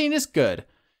 16 is good.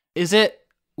 Is it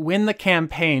win the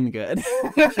campaign good?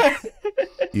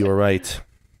 You are right.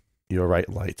 You are right,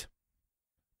 Light.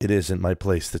 It isn't my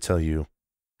place to tell you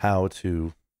how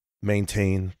to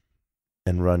maintain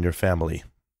and run your family.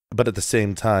 But at the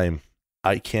same time,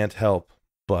 I can't help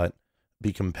but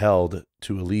be compelled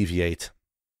to alleviate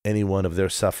anyone of their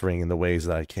suffering in the ways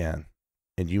that I can.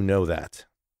 And you know that.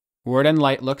 Word and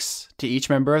Light looks to each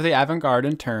member of the avant-garde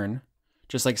in turn,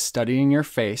 just like studying your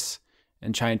face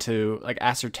and trying to like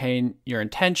ascertain your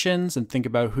intentions and think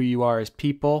about who you are as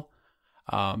people.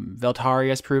 Veltari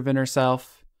has proven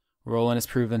herself. Rolen has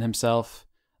proven himself.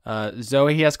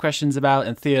 Zoey he has questions about,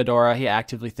 and Theodora he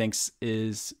actively thinks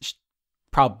is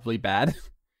probably bad.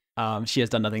 She has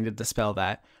done nothing to dispel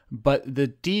that. But the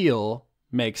deal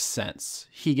makes sense.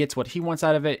 He gets what he wants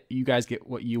out of it. You guys get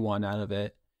what you want out of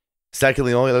it.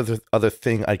 Secondly, the only other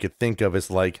thing I could think of is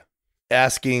like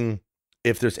asking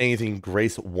if there's anything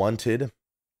Grace wanted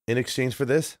in exchange for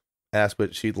this. Ask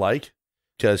what she'd like,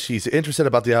 because she's interested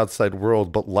about the outside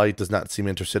world, but Light does not seem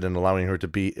interested in allowing her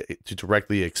to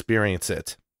directly experience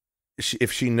it.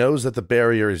 If she knows that the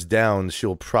barrier is down,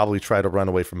 she'll probably try to run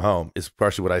away from home, is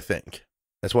partially what I think.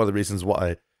 That's one of the reasons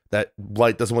why that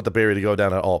Light doesn't want the barrier to go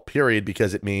down at all, period,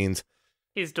 because it means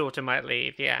His daughter might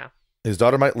leave, yeah. His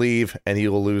daughter might leave, and he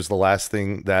will lose the last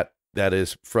thing that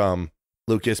is from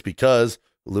Lucas, because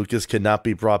Lucas cannot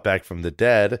be brought back from the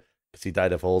dead, because he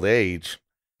died of old age.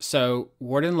 So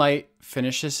Warden Light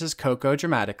finishes his cocoa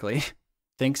dramatically,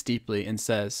 thinks deeply, and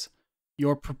says,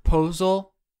 "Your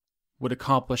proposal would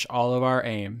accomplish all of our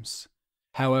aims.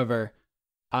 However,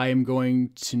 I am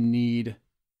going to need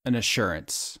an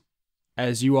assurance.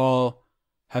 As you all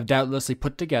have doubtlessly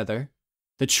put together,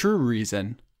 the true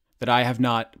reason that I have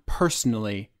not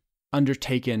personally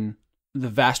undertaken the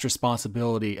vast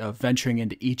responsibility of venturing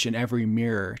into each and every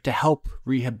mirror to help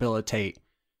rehabilitate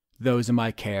those in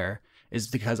my care is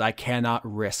because I cannot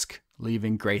risk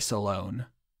leaving Grace alone.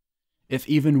 If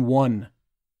even one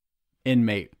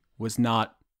inmate was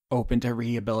not open to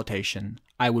rehabilitation,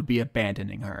 I would be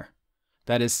abandoning her.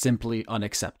 That is simply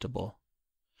unacceptable.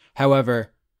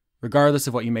 However, regardless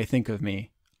of what you may think of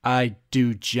me, I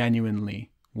do genuinely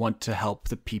want to help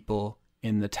the people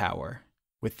in the tower.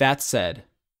 With that said,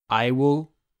 I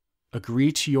will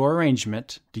agree to your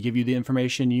arrangement to give you the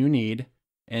information you need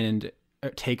and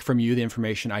take from you the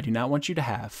information I do not want you to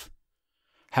have.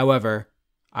 However,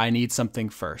 I need something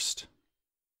first."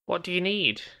 What do you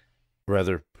need?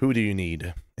 Rather, who do you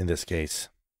need in this case?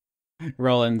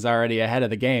 Roland's already ahead of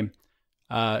the game.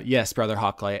 Yes, Brother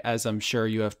Hawklight, as I'm sure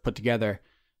you have put together,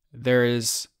 there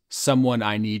is someone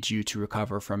I need you to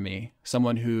recover from me.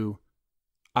 Someone who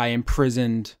I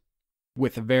imprisoned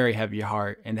with a very heavy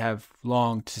heart and have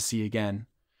longed to see again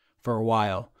for a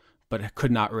while, but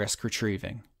could not risk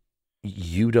retrieving.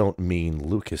 You don't mean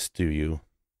Lucas, do you?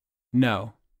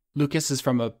 No. Lucas is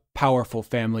from a powerful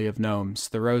family of gnomes,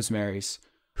 the Rosemarys,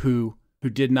 who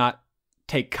did not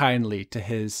take kindly to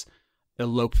his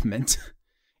elopement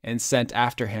and sent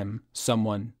after him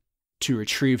someone to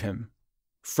retrieve him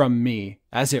from me,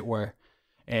 as it were,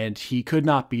 and he could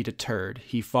not be deterred.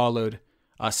 He followed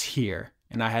us here,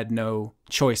 and I had no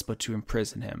choice but to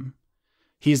imprison him.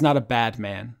 He's not a bad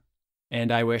man,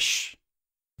 and I wish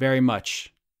very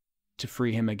much to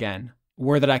free him again.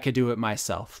 Were that I could do it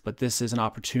myself, but this is an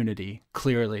opportunity,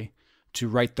 clearly, to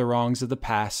right the wrongs of the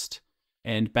past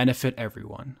and benefit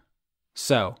everyone.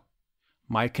 So,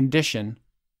 my condition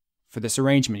for this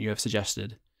arrangement you have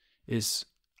suggested is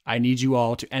I need you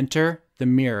all to enter the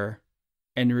mirror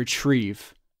and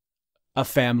retrieve a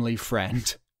family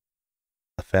friend.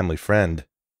 A family friend?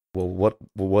 Well,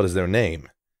 what is their name?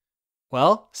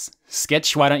 Well,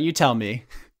 Sketch, why don't you tell me?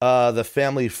 The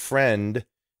family friend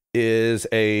is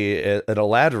an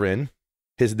Eladrin.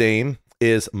 His name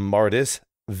is Martis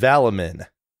Valamin.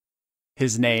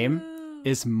 His name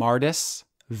is Martis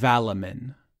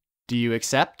Valamin. Do you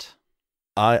accept?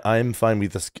 I'm fine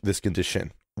with this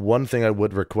condition. One thing I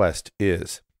would request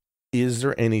is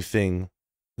there anything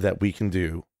that we can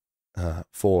do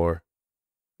for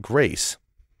Grace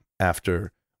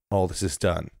after all this is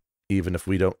done, even if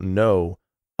we don't know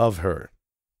of her?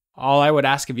 All I would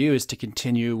ask of you is to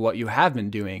continue what you have been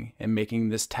doing and making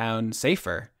this town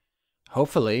safer.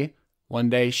 Hopefully, one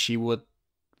day she would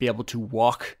be able to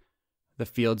walk the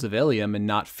fields of Ilium and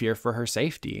not fear for her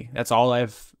safety. That's all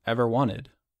I've ever wanted.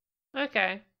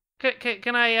 Okay.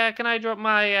 Can I drop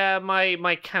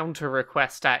my counter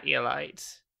request at you,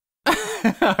 Light?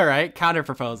 All right, counter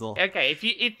proposal. Okay,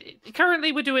 if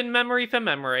currently we're doing memory for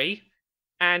memory,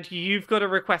 and you've got a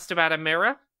request about a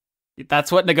mirror.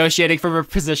 That's what negotiating from a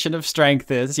position of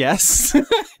strength is. Yes.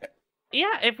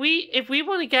 Yeah, if we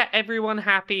want to get everyone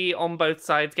happy on both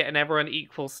sides, getting everyone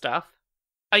equal stuff,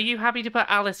 are you happy to put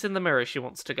Alice in the mirror she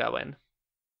wants to go in?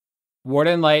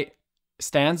 Warden Light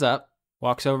stands up,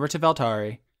 walks over to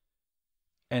Veltari,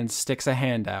 and sticks a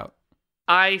hand out.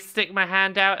 I stick my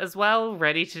hand out as well,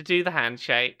 ready to do the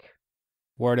handshake.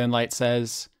 Warden Light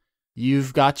says,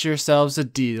 "You've got yourselves a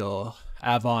deal,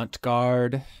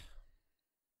 avant-garde."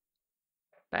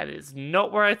 That is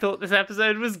not where I thought this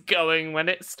episode was going when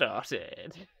it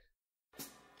started.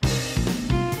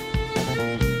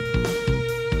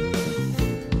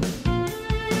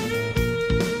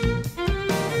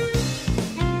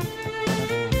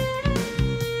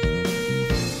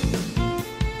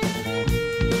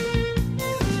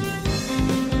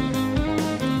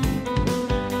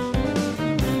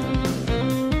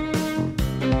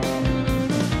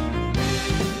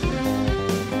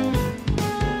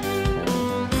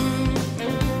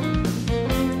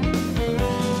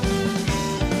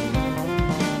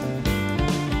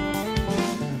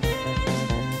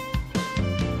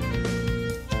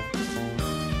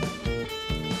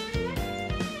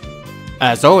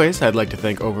 As always, I'd like to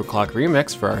thank Overclock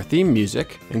Remix for our theme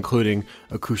music, including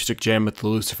Acoustic Jam with the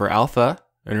Lucifer Alpha,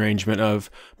 an arrangement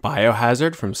of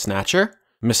Biohazard from Snatcher,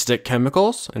 Mystic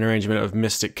Chemicals, an arrangement of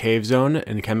Mystic Cave Zone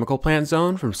and Chemical Plant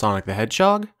Zone from Sonic the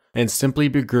Hedgehog, and Simply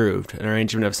Begrooved, an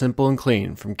arrangement of Simple and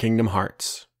Clean from Kingdom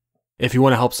Hearts. If you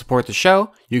want to help support the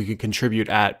show, you can contribute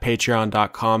at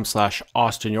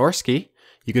patreon.com/AustinYorski.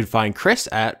 You can find Chris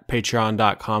at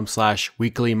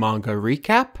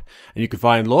patreon.com/weeklymanga-recap, and you can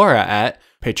find Laura at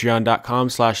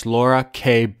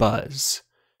patreon.com/LauraKBuzz.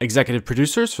 Executive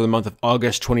producers for the month of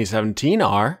August 2017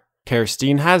 are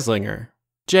Kerstine Haslinger,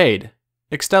 Jade,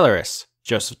 Extellaris,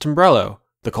 Joseph Timbrello,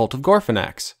 The Cult of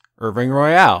Gorfanax, Irving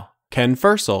Royale, Ken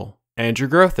Fursel, Andrew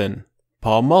Grothin,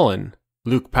 Paul Mullen,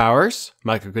 Luke Powers,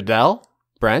 Michael Goodell,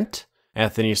 Brent,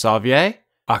 Anthony Sauvier,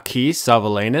 Aki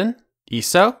Savalainen,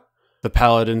 Iso, The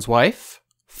Paladin's Wife,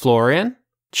 Florian,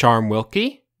 Charm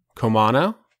Wilkie,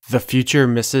 Komano, The Future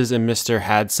Mrs. and Mr.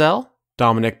 Hadsell,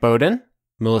 Dominic Bowden,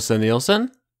 Melissa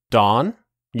Nielsen, Dawn,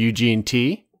 Eugene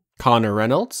T., Connor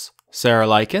Reynolds, Sarah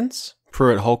Likens,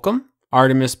 Pruitt Holcomb,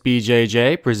 Artemis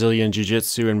BJJ, Brazilian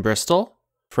Jiu-Jitsu in Bristol,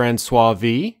 Francois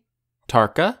V.,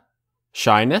 Tarka,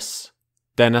 Shyness,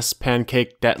 Dennis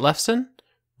Pancake Detlefsen,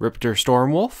 Ripter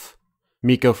Stormwolf,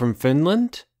 Miko from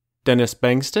Finland, Dennis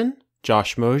Bengston,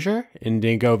 Josh Mosier,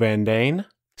 Indigo Van Dane,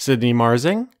 Sydney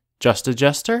Marzing, Justa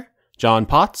Jester, John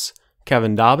Potts,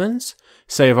 Kevin Dobbins,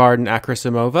 Savarden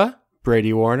Akrasimova,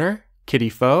 Brady Warner, Kitty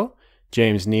Foe,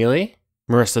 James Neely,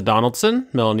 Marissa Donaldson,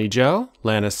 Melanie Joe,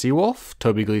 Lana Seawolf,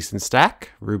 Toby Gleason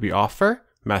Stack, Ruby Offer,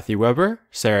 Matthew Weber,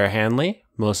 Sarah Hanley,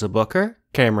 Melissa Booker,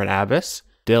 Cameron Abbas,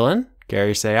 Dylan,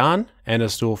 Gary Seon, Anna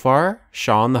Stuhlfar,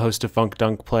 Sean, the host of Funk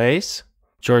Dunk Plays,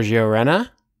 Giorgio Renna,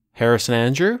 Harrison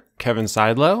Andrew, Kevin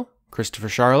Seidlow, Christopher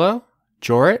Charlo,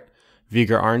 Jorrit,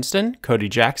 Viger Arnston, Cody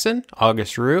Jackson,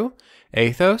 August Rue,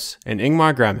 Athos, and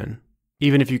Ingmar Gremmen.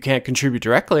 Even if you can't contribute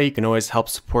directly, you can always help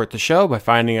support the show by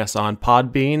finding us on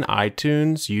Podbean,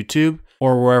 iTunes, YouTube,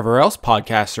 or wherever else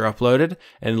podcasts are uploaded,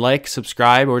 and like,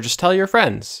 subscribe, or just tell your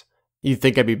friends. You'd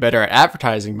think I'd be better at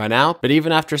advertising by now, but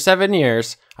even after 7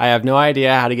 years, I have no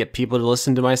idea how to get people to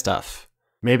listen to my stuff.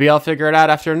 Maybe I'll figure it out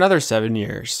after another 7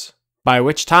 years. By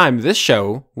which time this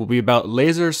show will be about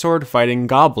laser sword fighting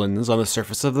goblins on the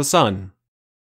surface of the sun.